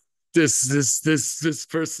about. This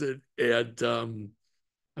person, and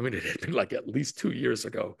it had been like at least 2 years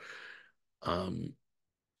ago, and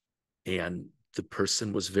the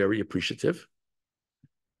person was very appreciative,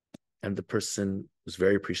 and the person was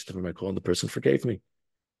very appreciative of my call, and the person forgave me.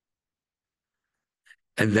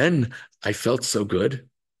 And then I felt so good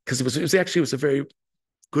because it was a very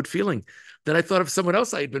good feeling. Then I thought of someone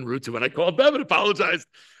else I had been rude to, and I called them and apologized.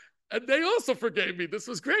 And they also forgave me. This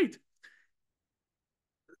was great.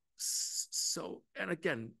 So, and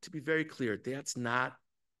again, to be very clear, that's not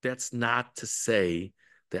to say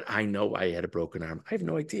that I know I had a broken arm. I have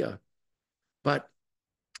no idea. But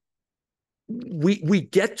we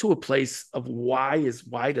get to a place of why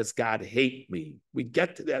does God hate me? We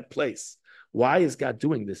get to that place. Why is God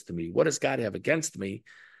doing this to me? What does God have against me?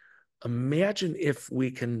 Imagine if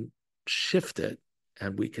we can shift it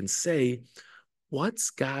and we can say, what's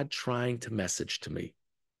God trying to message to me?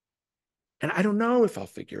 And I don't know if I'll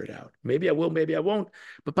figure it out. Maybe I will, maybe I won't.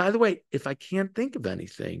 But by the way, if I can't think of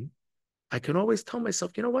anything, I can always tell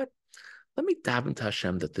myself, you know what? Let me daven to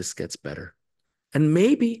Hashem that this gets better. And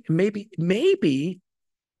maybe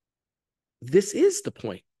this is the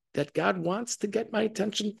point that God wants to get my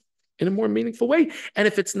attention in a more meaningful way. And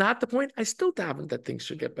if it's not the point, I still daven that things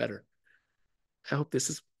should get better. I hope this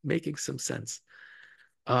is making some sense.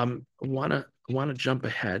 I want to jump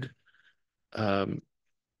ahead. The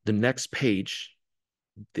next page,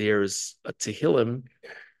 there's a Tehillim,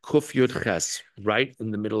 Kuf Yud Ches, right in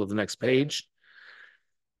the middle of the next page.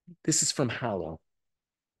 This is from Hallel.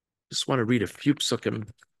 Just want to read a few psukim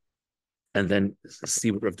and then see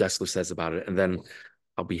what Rav Dessler says about it. And then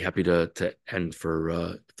I'll be happy to end for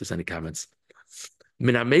if there's any comments.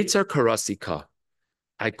 Minametzar karasika.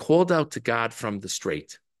 I called out to God from the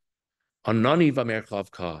strait. Anani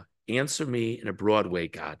v'merchavka. Answer me in a broad way,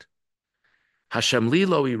 God. Hashem li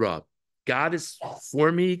lo ira. God is for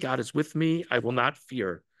me. God is with me. I will not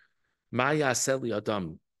fear. Ma yaseh li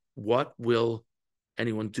adam. What will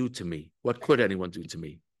anyone do to me? What could anyone do to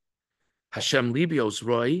me? Hashem li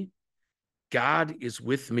bi'ozroi. God is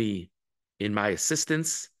with me in my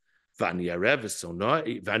assistance. V'ani arev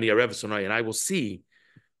v'sonai. And I will see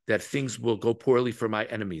that things will go poorly for my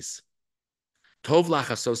enemies. Tov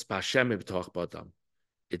lachasos b'Hashem b'toch b'adam.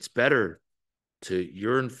 It's better to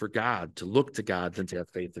yearn for God, to look to God, than to have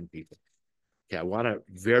faith in people. Okay, I want to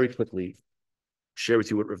very quickly share with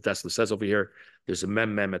you what Rav Dessler says over here. There's a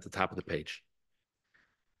mem at the top of the page.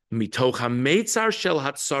 Mitoch hametzar shel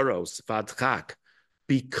hatzaros v'adchak.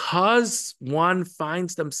 Because one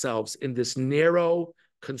finds themselves in this narrow,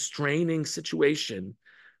 constraining situation,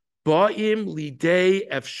 ba'im lidei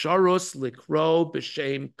efsharos likro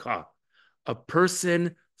b'shem ka. A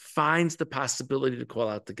person finds the possibility to call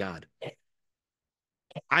out to God.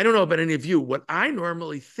 I don't know about any of you. What I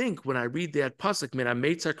normally think when I read that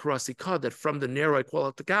pasuk, that from the narrow I call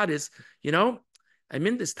out to God is, I'm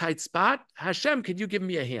in this tight spot. Hashem, could you give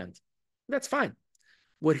me a hand? That's fine.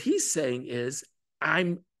 What he's saying is,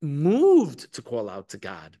 I'm moved to call out to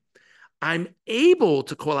God. I'm able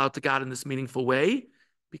to call out to God in this meaningful way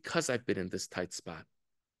because I've been in this tight spot.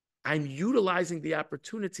 I'm utilizing the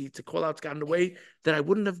opportunity to call out to God in a way that I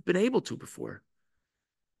wouldn't have been able to before.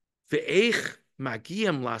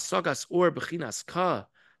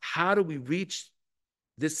 How do we reach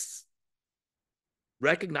this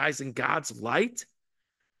recognizing God's light?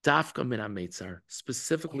 Dafka min ha-meitzar,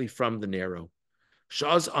 specifically from the narrow.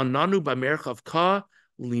 Shaz ananu b'merchav ka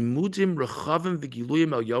limudim rechavim v'giluyim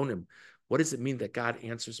elyonim. What does it mean that God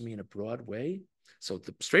answers me in a broad way? So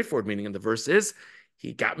the straightforward meaning in the verse is,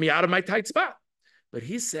 he got me out of my tight spot. But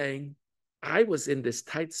he's saying, I was in this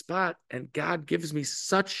tight spot and God gives me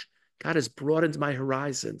God has broadened my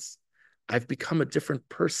horizons. I've become a different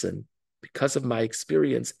person because of my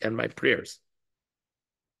experience and my prayers.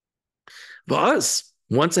 But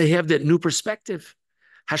once I have that new perspective,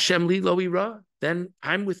 Hashem li lo ira, then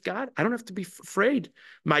I'm with God. I don't have to be afraid.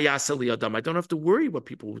 Ma'yasa li adam. I don't have to worry what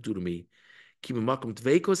people will do to me.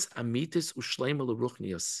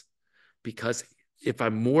 Because if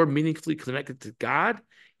I'm more meaningfully connected to God,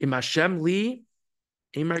 im Hashem li,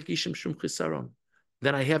 then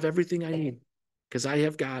I have everything I need because I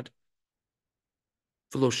have God.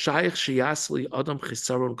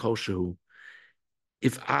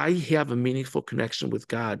 If I have a meaningful connection with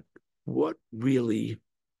God, what really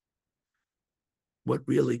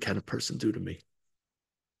can a person do to me?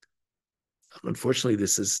 Unfortunately,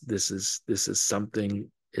 this is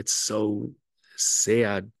something. It's so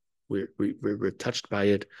sad. We're touched by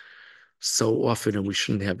it so often, and we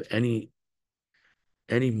shouldn't have any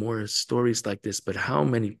more stories like this. But how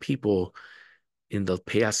many people in the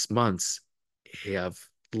past months have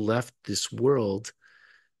left this world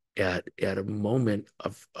at a moment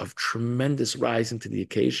of tremendous rising to the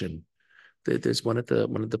occasion? There's one of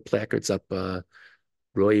the placards up,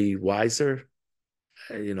 Roy Weiser.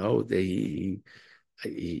 He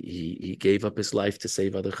gave up his life to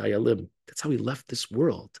save other chayalim. That's how he left this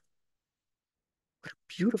world. What a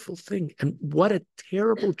beautiful thing, and what a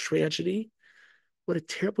terrible tragedy! What a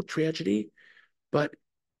terrible tragedy! But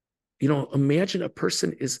imagine a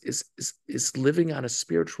person is living on a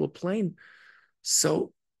spiritual plane.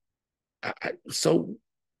 So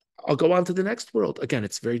I'll go on to the next world. Again,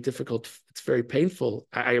 it's very difficult. It's very painful.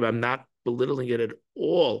 I'm not belittling it at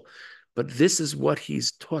all, but this is what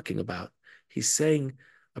he's talking about. He's saying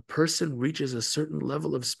a person reaches a certain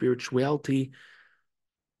level of spirituality.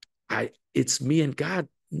 It's me and God.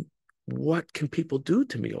 What can people do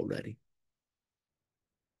to me already?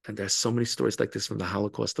 And there's so many stories like this from the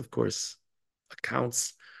Holocaust, of course,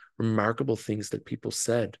 accounts, remarkable things that people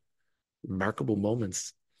said, remarkable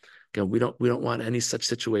moments. Again, we don't want any such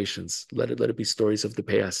situations. Let it be stories of the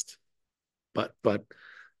past, but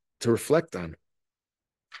to reflect on.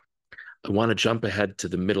 I want to jump ahead to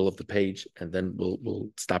the middle of the page, and then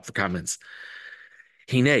we'll stop for comments.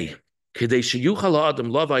 Hine, if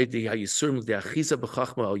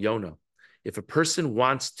a person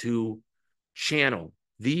wants to channel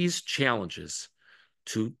these challenges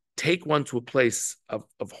to take one to a place of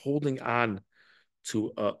holding on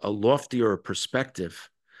to a loftier perspective,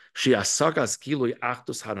 to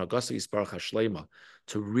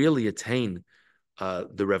really attain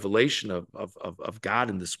the revelation of God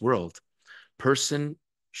in this world, person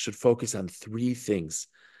should focus on three things.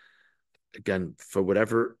 Again, for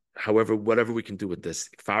whatever we can do with this,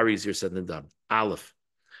 far easier said than done. Aleph,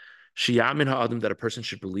 shiyamin ha'adam, that a person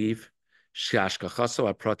should believe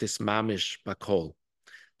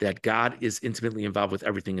that God is intimately involved with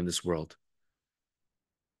everything in this world.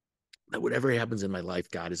 That whatever happens in my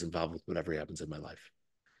life, God is involved with whatever happens in my life.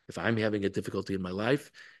 If I'm having a difficulty in my life,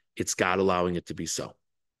 it's God allowing it to be so.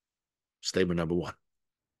 Statement number one.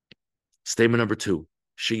 Statement number two,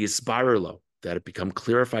 she is barelo, that it become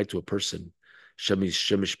clarified to a person,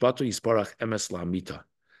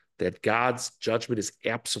 that God's judgment is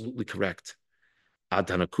absolutely correct. To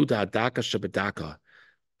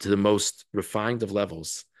the most refined of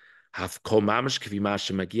levels. If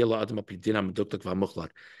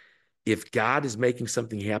God is making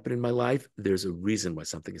something happen in my life, there's a reason why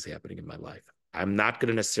something is happening in my life. I'm not going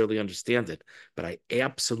to necessarily understand it, but I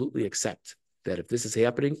absolutely accept that if this is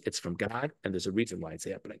happening, it's from God, and there's a reason why it's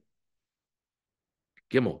happening.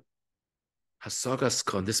 Gimel. Hasagas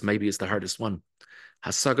kon, this maybe is the hardest one.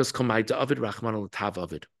 Hasagas kon my Dovid Rachman al-Tav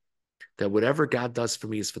Ovid. That whatever God does for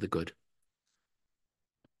me is for the good.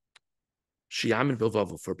 Shiyamin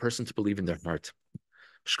bilvavu, for a person to believe in their heart.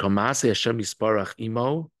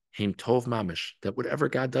 That whatever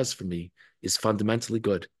God does for me is fundamentally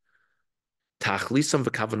good. That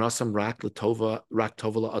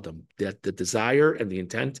the desire and the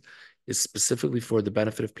intent is specifically for the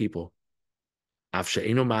benefit of people.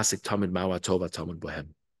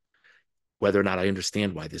 Whether or not I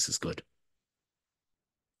understand why this is good.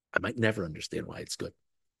 I might never understand why it's good.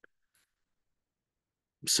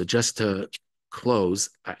 So just to close,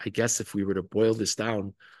 I guess if we were to boil this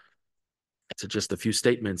down to just a few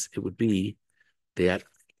statements, it would be that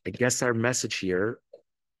I guess our message here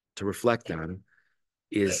to reflect on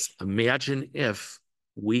is imagine if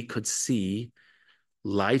we could see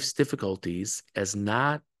life's difficulties as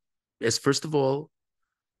not, as first of all,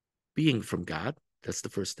 being from God. That's the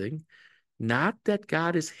first thing. Not that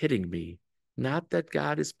God is hitting me, not that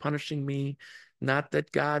God is punishing me, not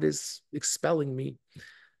that God is expelling me,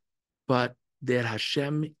 but that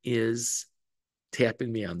Hashem is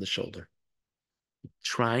tapping me on the shoulder,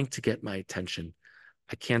 trying to get my attention.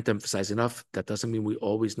 I can't emphasize enough. That doesn't mean we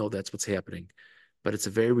always know that's what's happening, but it's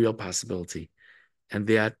a very real possibility. And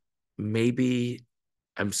that maybe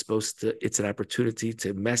I'm supposed to, it's an opportunity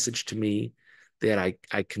to message to me that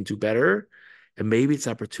I can do better. And maybe it's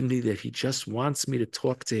an opportunity that he just wants me to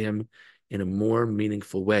talk to him in a more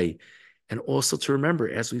meaningful way. And also to remember,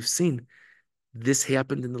 as we've seen, this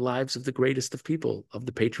happened in the lives of the greatest of people, of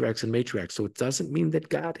the patriarchs and matriarchs. So it doesn't mean that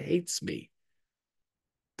God hates me.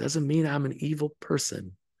 Doesn't mean I'm an evil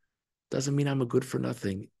person. Doesn't mean I'm a good for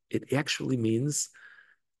nothing. It actually means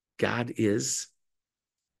God is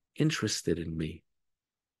interested in me.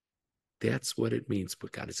 That's what it means.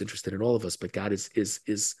 But God is interested in all of us. But God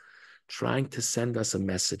is trying to send us a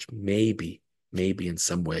message, maybe in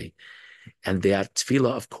some way. And that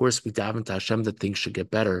Tefilah, of course, we daven to Hashem that things should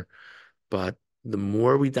get better. But the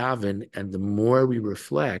more we daven and the more we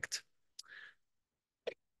reflect,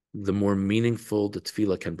 the more meaningful the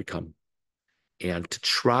Tefilah can become. And to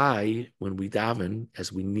try, when we daven,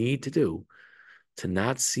 as we need to do, to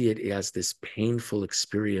not see it as this painful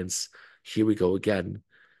experience, here we go again,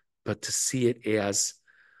 but to see it as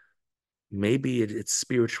maybe it's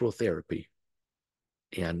spiritual therapy.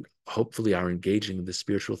 And hopefully our engaging in the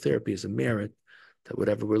spiritual therapy is a merit that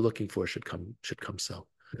whatever we're looking for should come so.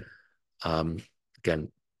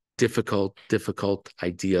 Again, difficult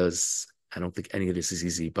ideas. I don't think any of this is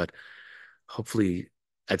easy, but hopefully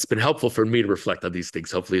it's been helpful for me to reflect on these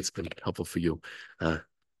things. Hopefully it's been helpful for you.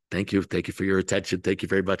 Thank you for your attention. Thank you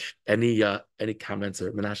very much. Any comments,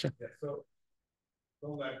 or Menashe? Yeah, so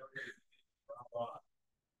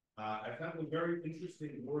I found a very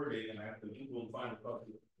interesting wording, and I have to Google and find a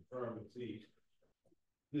copy to confirm and see.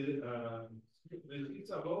 The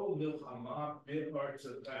Itzavol Milchama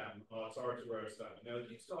Be'artzatam, Tzartzarostam. Now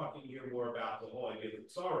he's talking here more about the whole idea of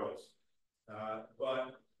sorrows,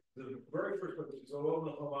 but the very first book is Itzavol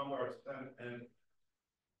Milchama Be'artzatam, and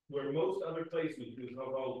where most other places you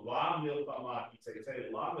go La Milchama, you say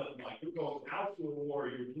La Milchama, you're going out to a war,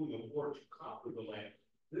 you're doing a war to conquer the land.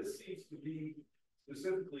 This seems to be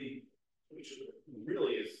specifically, which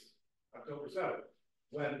really is October 7th,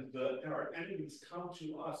 when our enemies come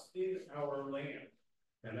to us in our land.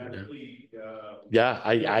 And that really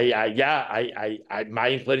my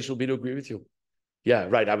inclination would be to agree with you. Yeah,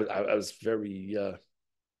 right. I was very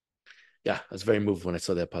I was very moved when I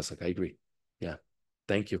saw that pasuk. I agree. Yeah.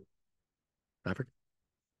 Thank you. Robert?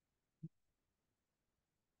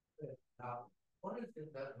 What is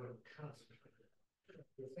it that we're concentrating?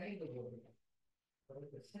 We're saying the word, but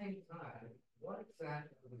at the same time, what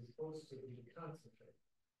exactly are we supposed to be concentrating?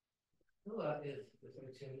 Tefilah is a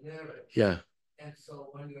generic. Yeah. And so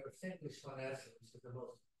when you're thinking essence is the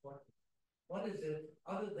most important, what is it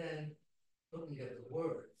other than looking at the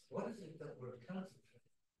words? What is it that we're concentrating?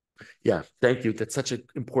 Yeah, thank you. That's such an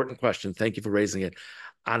important question. Thank you for raising it.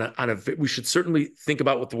 We should certainly think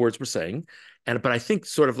about what the words we're saying, but I think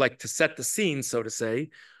sort of like to set the scene, so to say,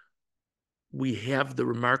 we have the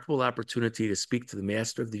remarkable opportunity to speak to the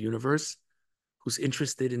master of the universe who's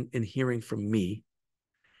interested in hearing from me.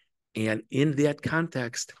 And in that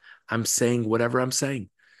context, I'm saying whatever I'm saying.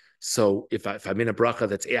 So if I'm in a bracha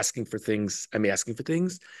that's asking for things, I'm asking for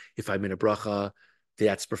things. If I'm in a bracha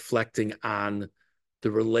that's reflecting on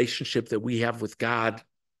the relationship that we have with God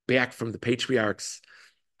back from the patriarchs,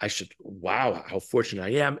 wow, how fortunate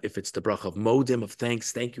I am. If it's the bracha of modim, of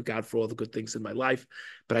thanks, thank you, God, for all the good things in my life.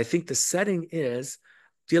 But I think the setting is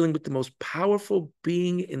dealing with the most powerful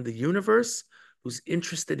being in the universe who's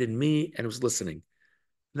interested in me and who's listening.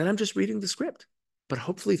 And then I'm just reading the script, but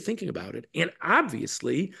hopefully thinking about it. And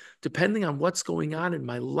obviously, depending on what's going on in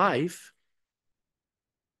my life,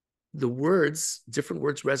 different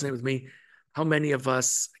words resonate with me. how many of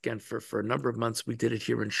us, again, for a number of months, we did it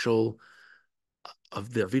here in Shul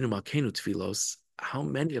of the Avinu Malkeinu Tefilos, how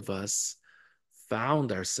many of us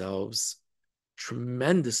found ourselves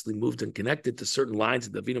tremendously moved and connected to certain lines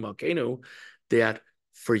of the Avinu Malkeinu that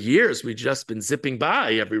for years we've just been zipping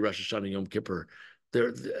by every Rosh Hashanah Yom Kippur.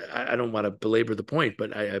 I don't want to belabor the point,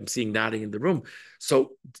 but I'm seeing nodding in the room.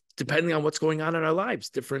 So depending on what's going on in our lives,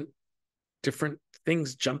 different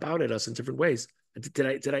things jump out at us in different ways. Did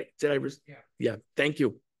I? Yeah. Thank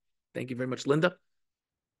you very much, Linda.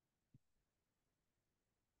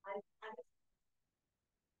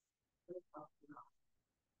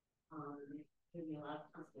 Give me a lot of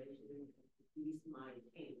consolation and ease my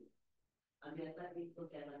pain. Yet let me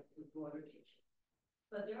look at like the broader picture.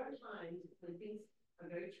 But there are times when things are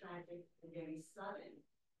very tragic and very sudden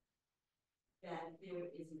that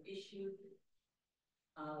there is an issue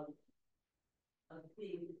of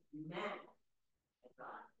being mad at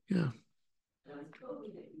God. Yeah. And I was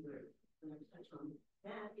hoping that you were going to touch on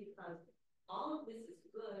that because all of this is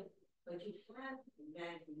good, but you have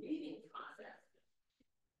that reading process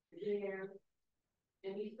there.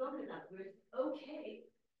 And we spoke about where it's okay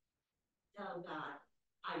to tell God,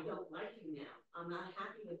 I don't like you now. I'm not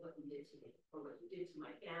happy with what you did to me or what you did to my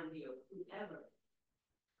family or whoever.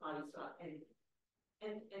 And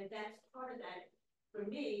that's part of that, for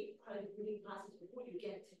me, part of the grieving process before you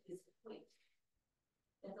get to this point.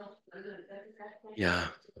 That's all. Yeah.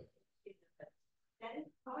 That is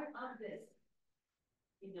part of this,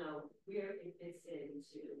 where it fits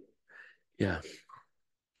into. Yeah.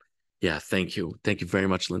 Yeah, thank you. Thank you very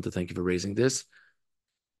much, Linda. Thank you for raising this.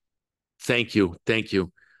 Thank you.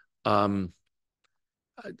 I'm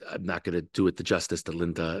not going to do it the justice to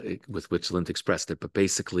Linda, with which Linda expressed it, but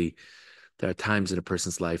basically, there are times in a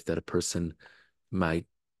person's life that a person might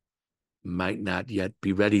not yet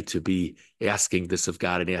be ready to be asking this of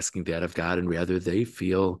God and asking that of God, and rather they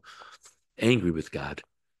feel angry with God.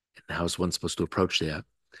 And how is one supposed to approach that?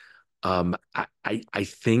 I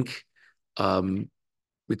think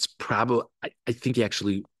it's probably, I think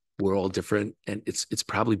actually we're all different, and it's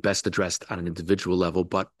probably best addressed on an individual level,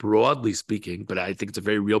 but broadly speaking, but I think it's a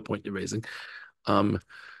very real point you're raising.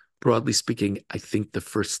 Broadly speaking, I think the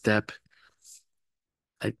first step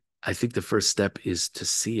is to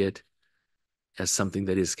see it as something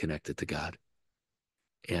that is connected to God.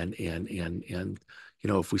 And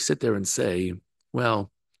if we sit there and say,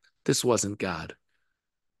 well, this wasn't God,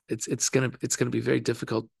 it's gonna be very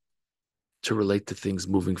difficult to relate to things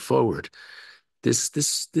moving forward. This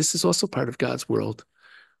is also part of God's world.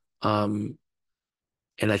 And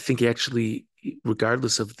I think actually,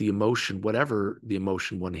 regardless of the emotion, whatever the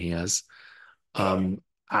emotion one has,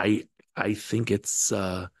 I think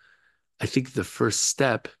I think the first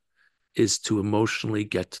step is to emotionally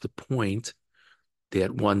get to the point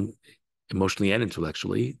that one, emotionally and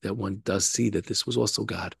intellectually, that one does see that this was also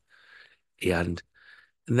God. And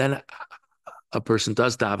then a person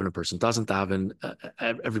does daven, a person doesn't daven.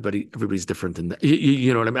 Everybody's different in that.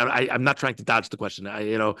 You know what I mean? I'm not trying to dodge the question.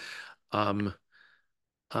 I'll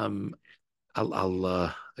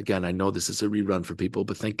again, I know this is a rerun for people,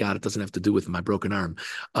 but thank God it doesn't have to do with my broken arm.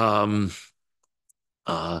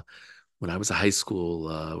 When I was a high school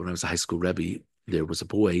Rabbi, there was a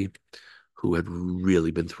boy who had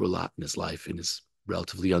really been through a lot in his life, in his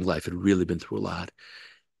relatively young life, had really been through a lot.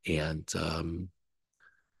 And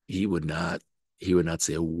he would not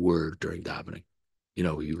say a word during davening. He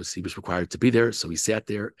was required to be there. So he sat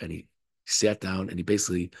there and he sat down and he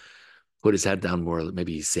basically put his head down more.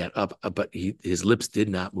 Maybe he sat up, but his lips did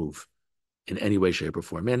not move in any way, shape, or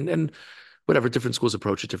form. And whatever, different schools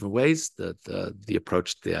approach it different ways. The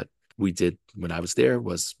approach that we did when I was there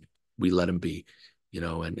was we let him be,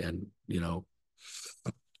 and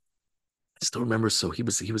I still remember. So he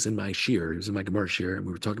was in my shiur, he was in my Gemara shiur, and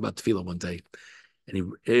we were talking about Tefilah one day. And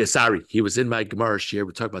he was in my Gemara shiur.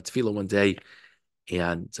 We talked about Tefilah one day,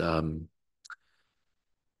 and he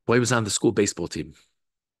was on the school baseball team,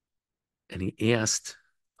 and he asked,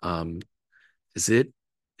 "Is it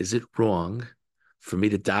wrong for me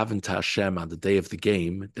to daven to Hashem on the day of the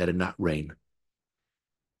game that it not rain?"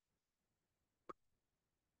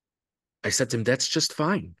 I said to him, "That's just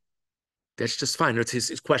fine. That's just fine."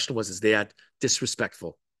 His question was, "Is that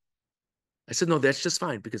disrespectful?" I said, "No, that's just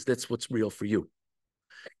fine because that's what's real for you."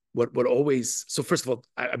 So first of all,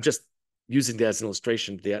 I'm just using that as an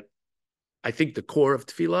illustration that I think the core of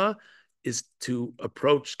Tefilah is to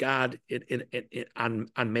approach God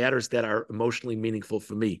on matters that are emotionally meaningful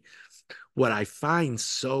for me. What I find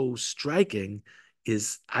so striking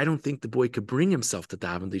is I don't think the boy could bring himself to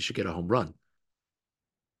daven that he should get a home run.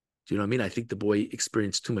 Do you know what I mean? I think the boy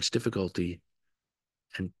experienced too much difficulty,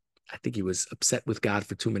 and I think he was upset with God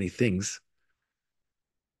for too many things,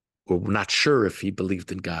 or not sure if he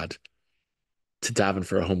believed in God, to daven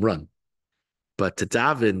for a home run. But to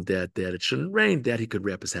daven that it shouldn't rain, that he could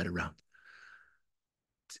wrap his head around.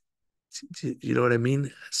 You know what I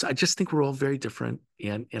mean? So I just think we're all very different,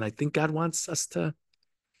 and I think God wants us to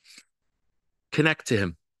connect to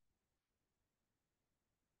him.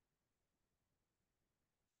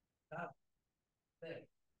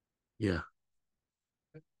 Yeah.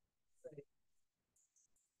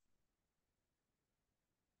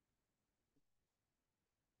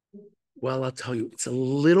 Well, I'll tell you, it's a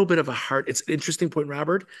little bit of a hard, it's an interesting point,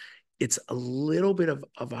 Robert. It's a little bit of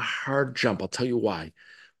a hard jump. I'll tell you why.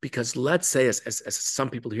 Because let's say, as some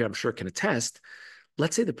people here I'm sure can attest,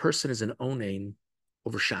 let's say the person is an onain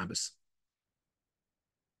over Shabbos.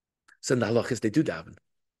 So in the halachas, they do daven.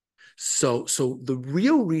 So the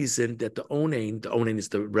real reason that the onain is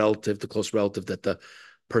the relative, the close relative that the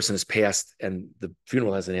person has passed and the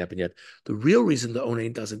funeral hasn't happened yet. The real reason the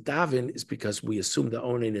onain doesn't daven is because we assume the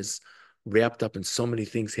onain is wrapped up in so many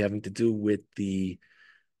things having to do with the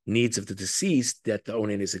needs of the deceased that the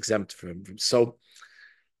onain is exempt from. So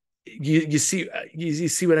you see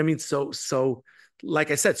what I mean? So like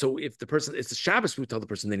I said, so if the person, it's a Shabbos, we tell the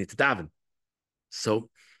person they need to daven. So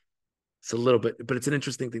it's a little bit, but it's an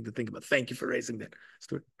interesting thing to think about. Thank you for raising that,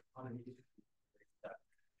 Stuart.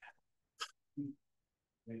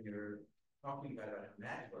 When you're talking about a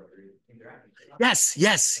network or interacting. Yes.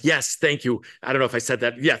 Thank you. I don't know if I said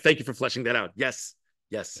that. Yeah, thank you for fleshing that out. Yes.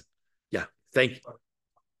 Yeah, thank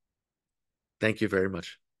you very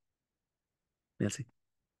much. Nancy.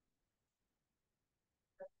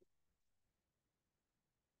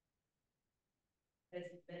 As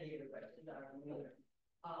many of the questions are familiar.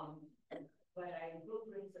 But I will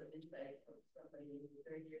bring some insight from somebody who's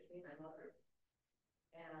very dear to me, my mother.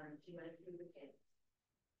 And she went through the camp.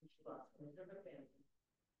 And she lost most of her family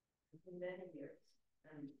for many years.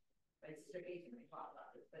 And my sister hates me talk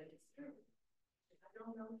about this, but it's true. I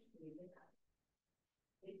don't know if you believe in that.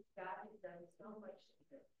 God has done so much to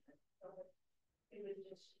her. So much. It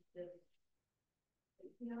was just,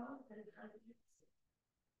 you know, and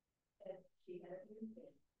she had a new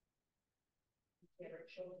family. She had her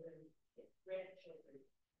children, grandchildren.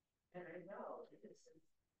 And I know that this is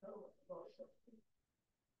so emotional.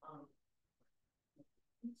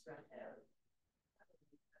 He's right there.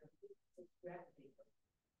 It's gravity.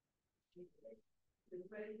 It's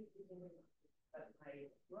ready to be doing it. But my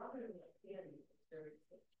brother and my family was very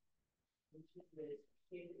sick. And she was,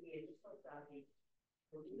 we had just looked out here.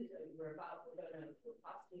 We're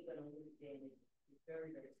possibly going to lose Danny. He's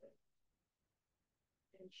very, very sick.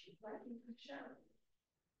 And she's like in Hashem.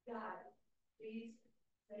 God, please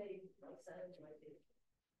save my son and my baby.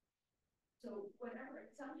 So whenever,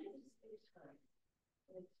 sometimes it's time.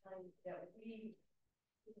 And it's time that we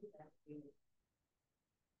have to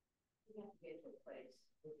get to a place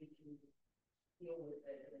where we can deal with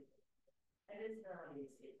it. And it's not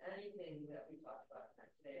easy. Anything that we talk about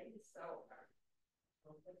today is so hard.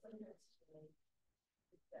 But sometimes it's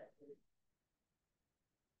that good.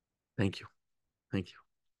 Thank you.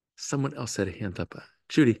 Someone else had a hand up.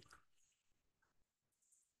 Judy.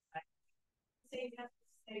 Say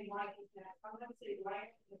why is that? I'm going to say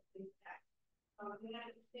why is that? Then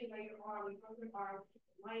I say by your arm,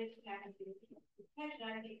 why is that? Attention,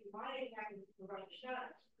 I think why is that the right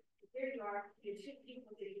shot? Here you are, you two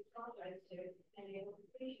people that you apologize to, and they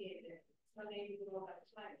appreciate it. So they will have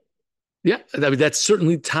time. Yeah, I mean, that's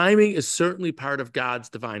certainly, timing is certainly part of God's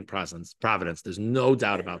divine providence. There's no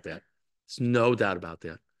doubt about that. There's no doubt about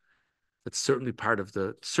that. That's certainly part of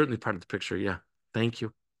the picture. Yeah. Thank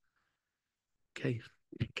you. Okay.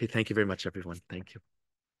 Thank you very much, everyone. Thank you.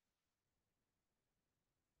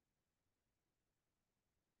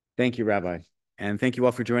 Thank you, Rabbi. And thank you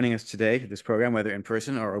all for joining us today for this program, whether in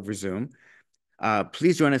person or over Zoom.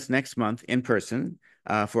 Please join us next month in person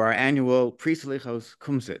for our annual Pre-Selichos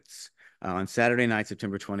Kumsitz on Saturday night,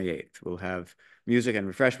 September 28th. We'll have music and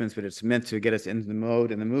refreshments, but it's meant to get us into the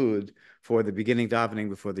mode and the mood for the beginning davening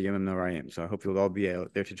before the Yom Noraim. So I hope you'll all be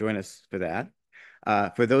there to join us for that.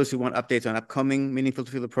 For those who want updates on upcoming Meaningful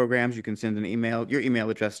Tefilah programs, you can send your email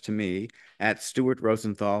address to me at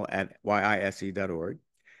stuartrosenthal@yise.org.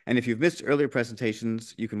 And if you've missed earlier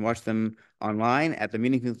presentations, you can watch them online at the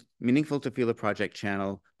Meaningful Tefilah Project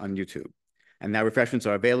channel on YouTube. And now refreshments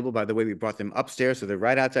are available. By the way, we brought them upstairs, so they're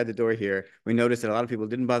right outside the door here. We noticed that a lot of people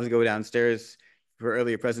didn't bother to go downstairs for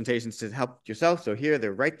earlier presentations to help yourself. So here,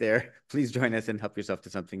 they're right there. Please join us and help yourself to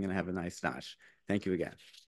something and have a nice nosh. Thank you again.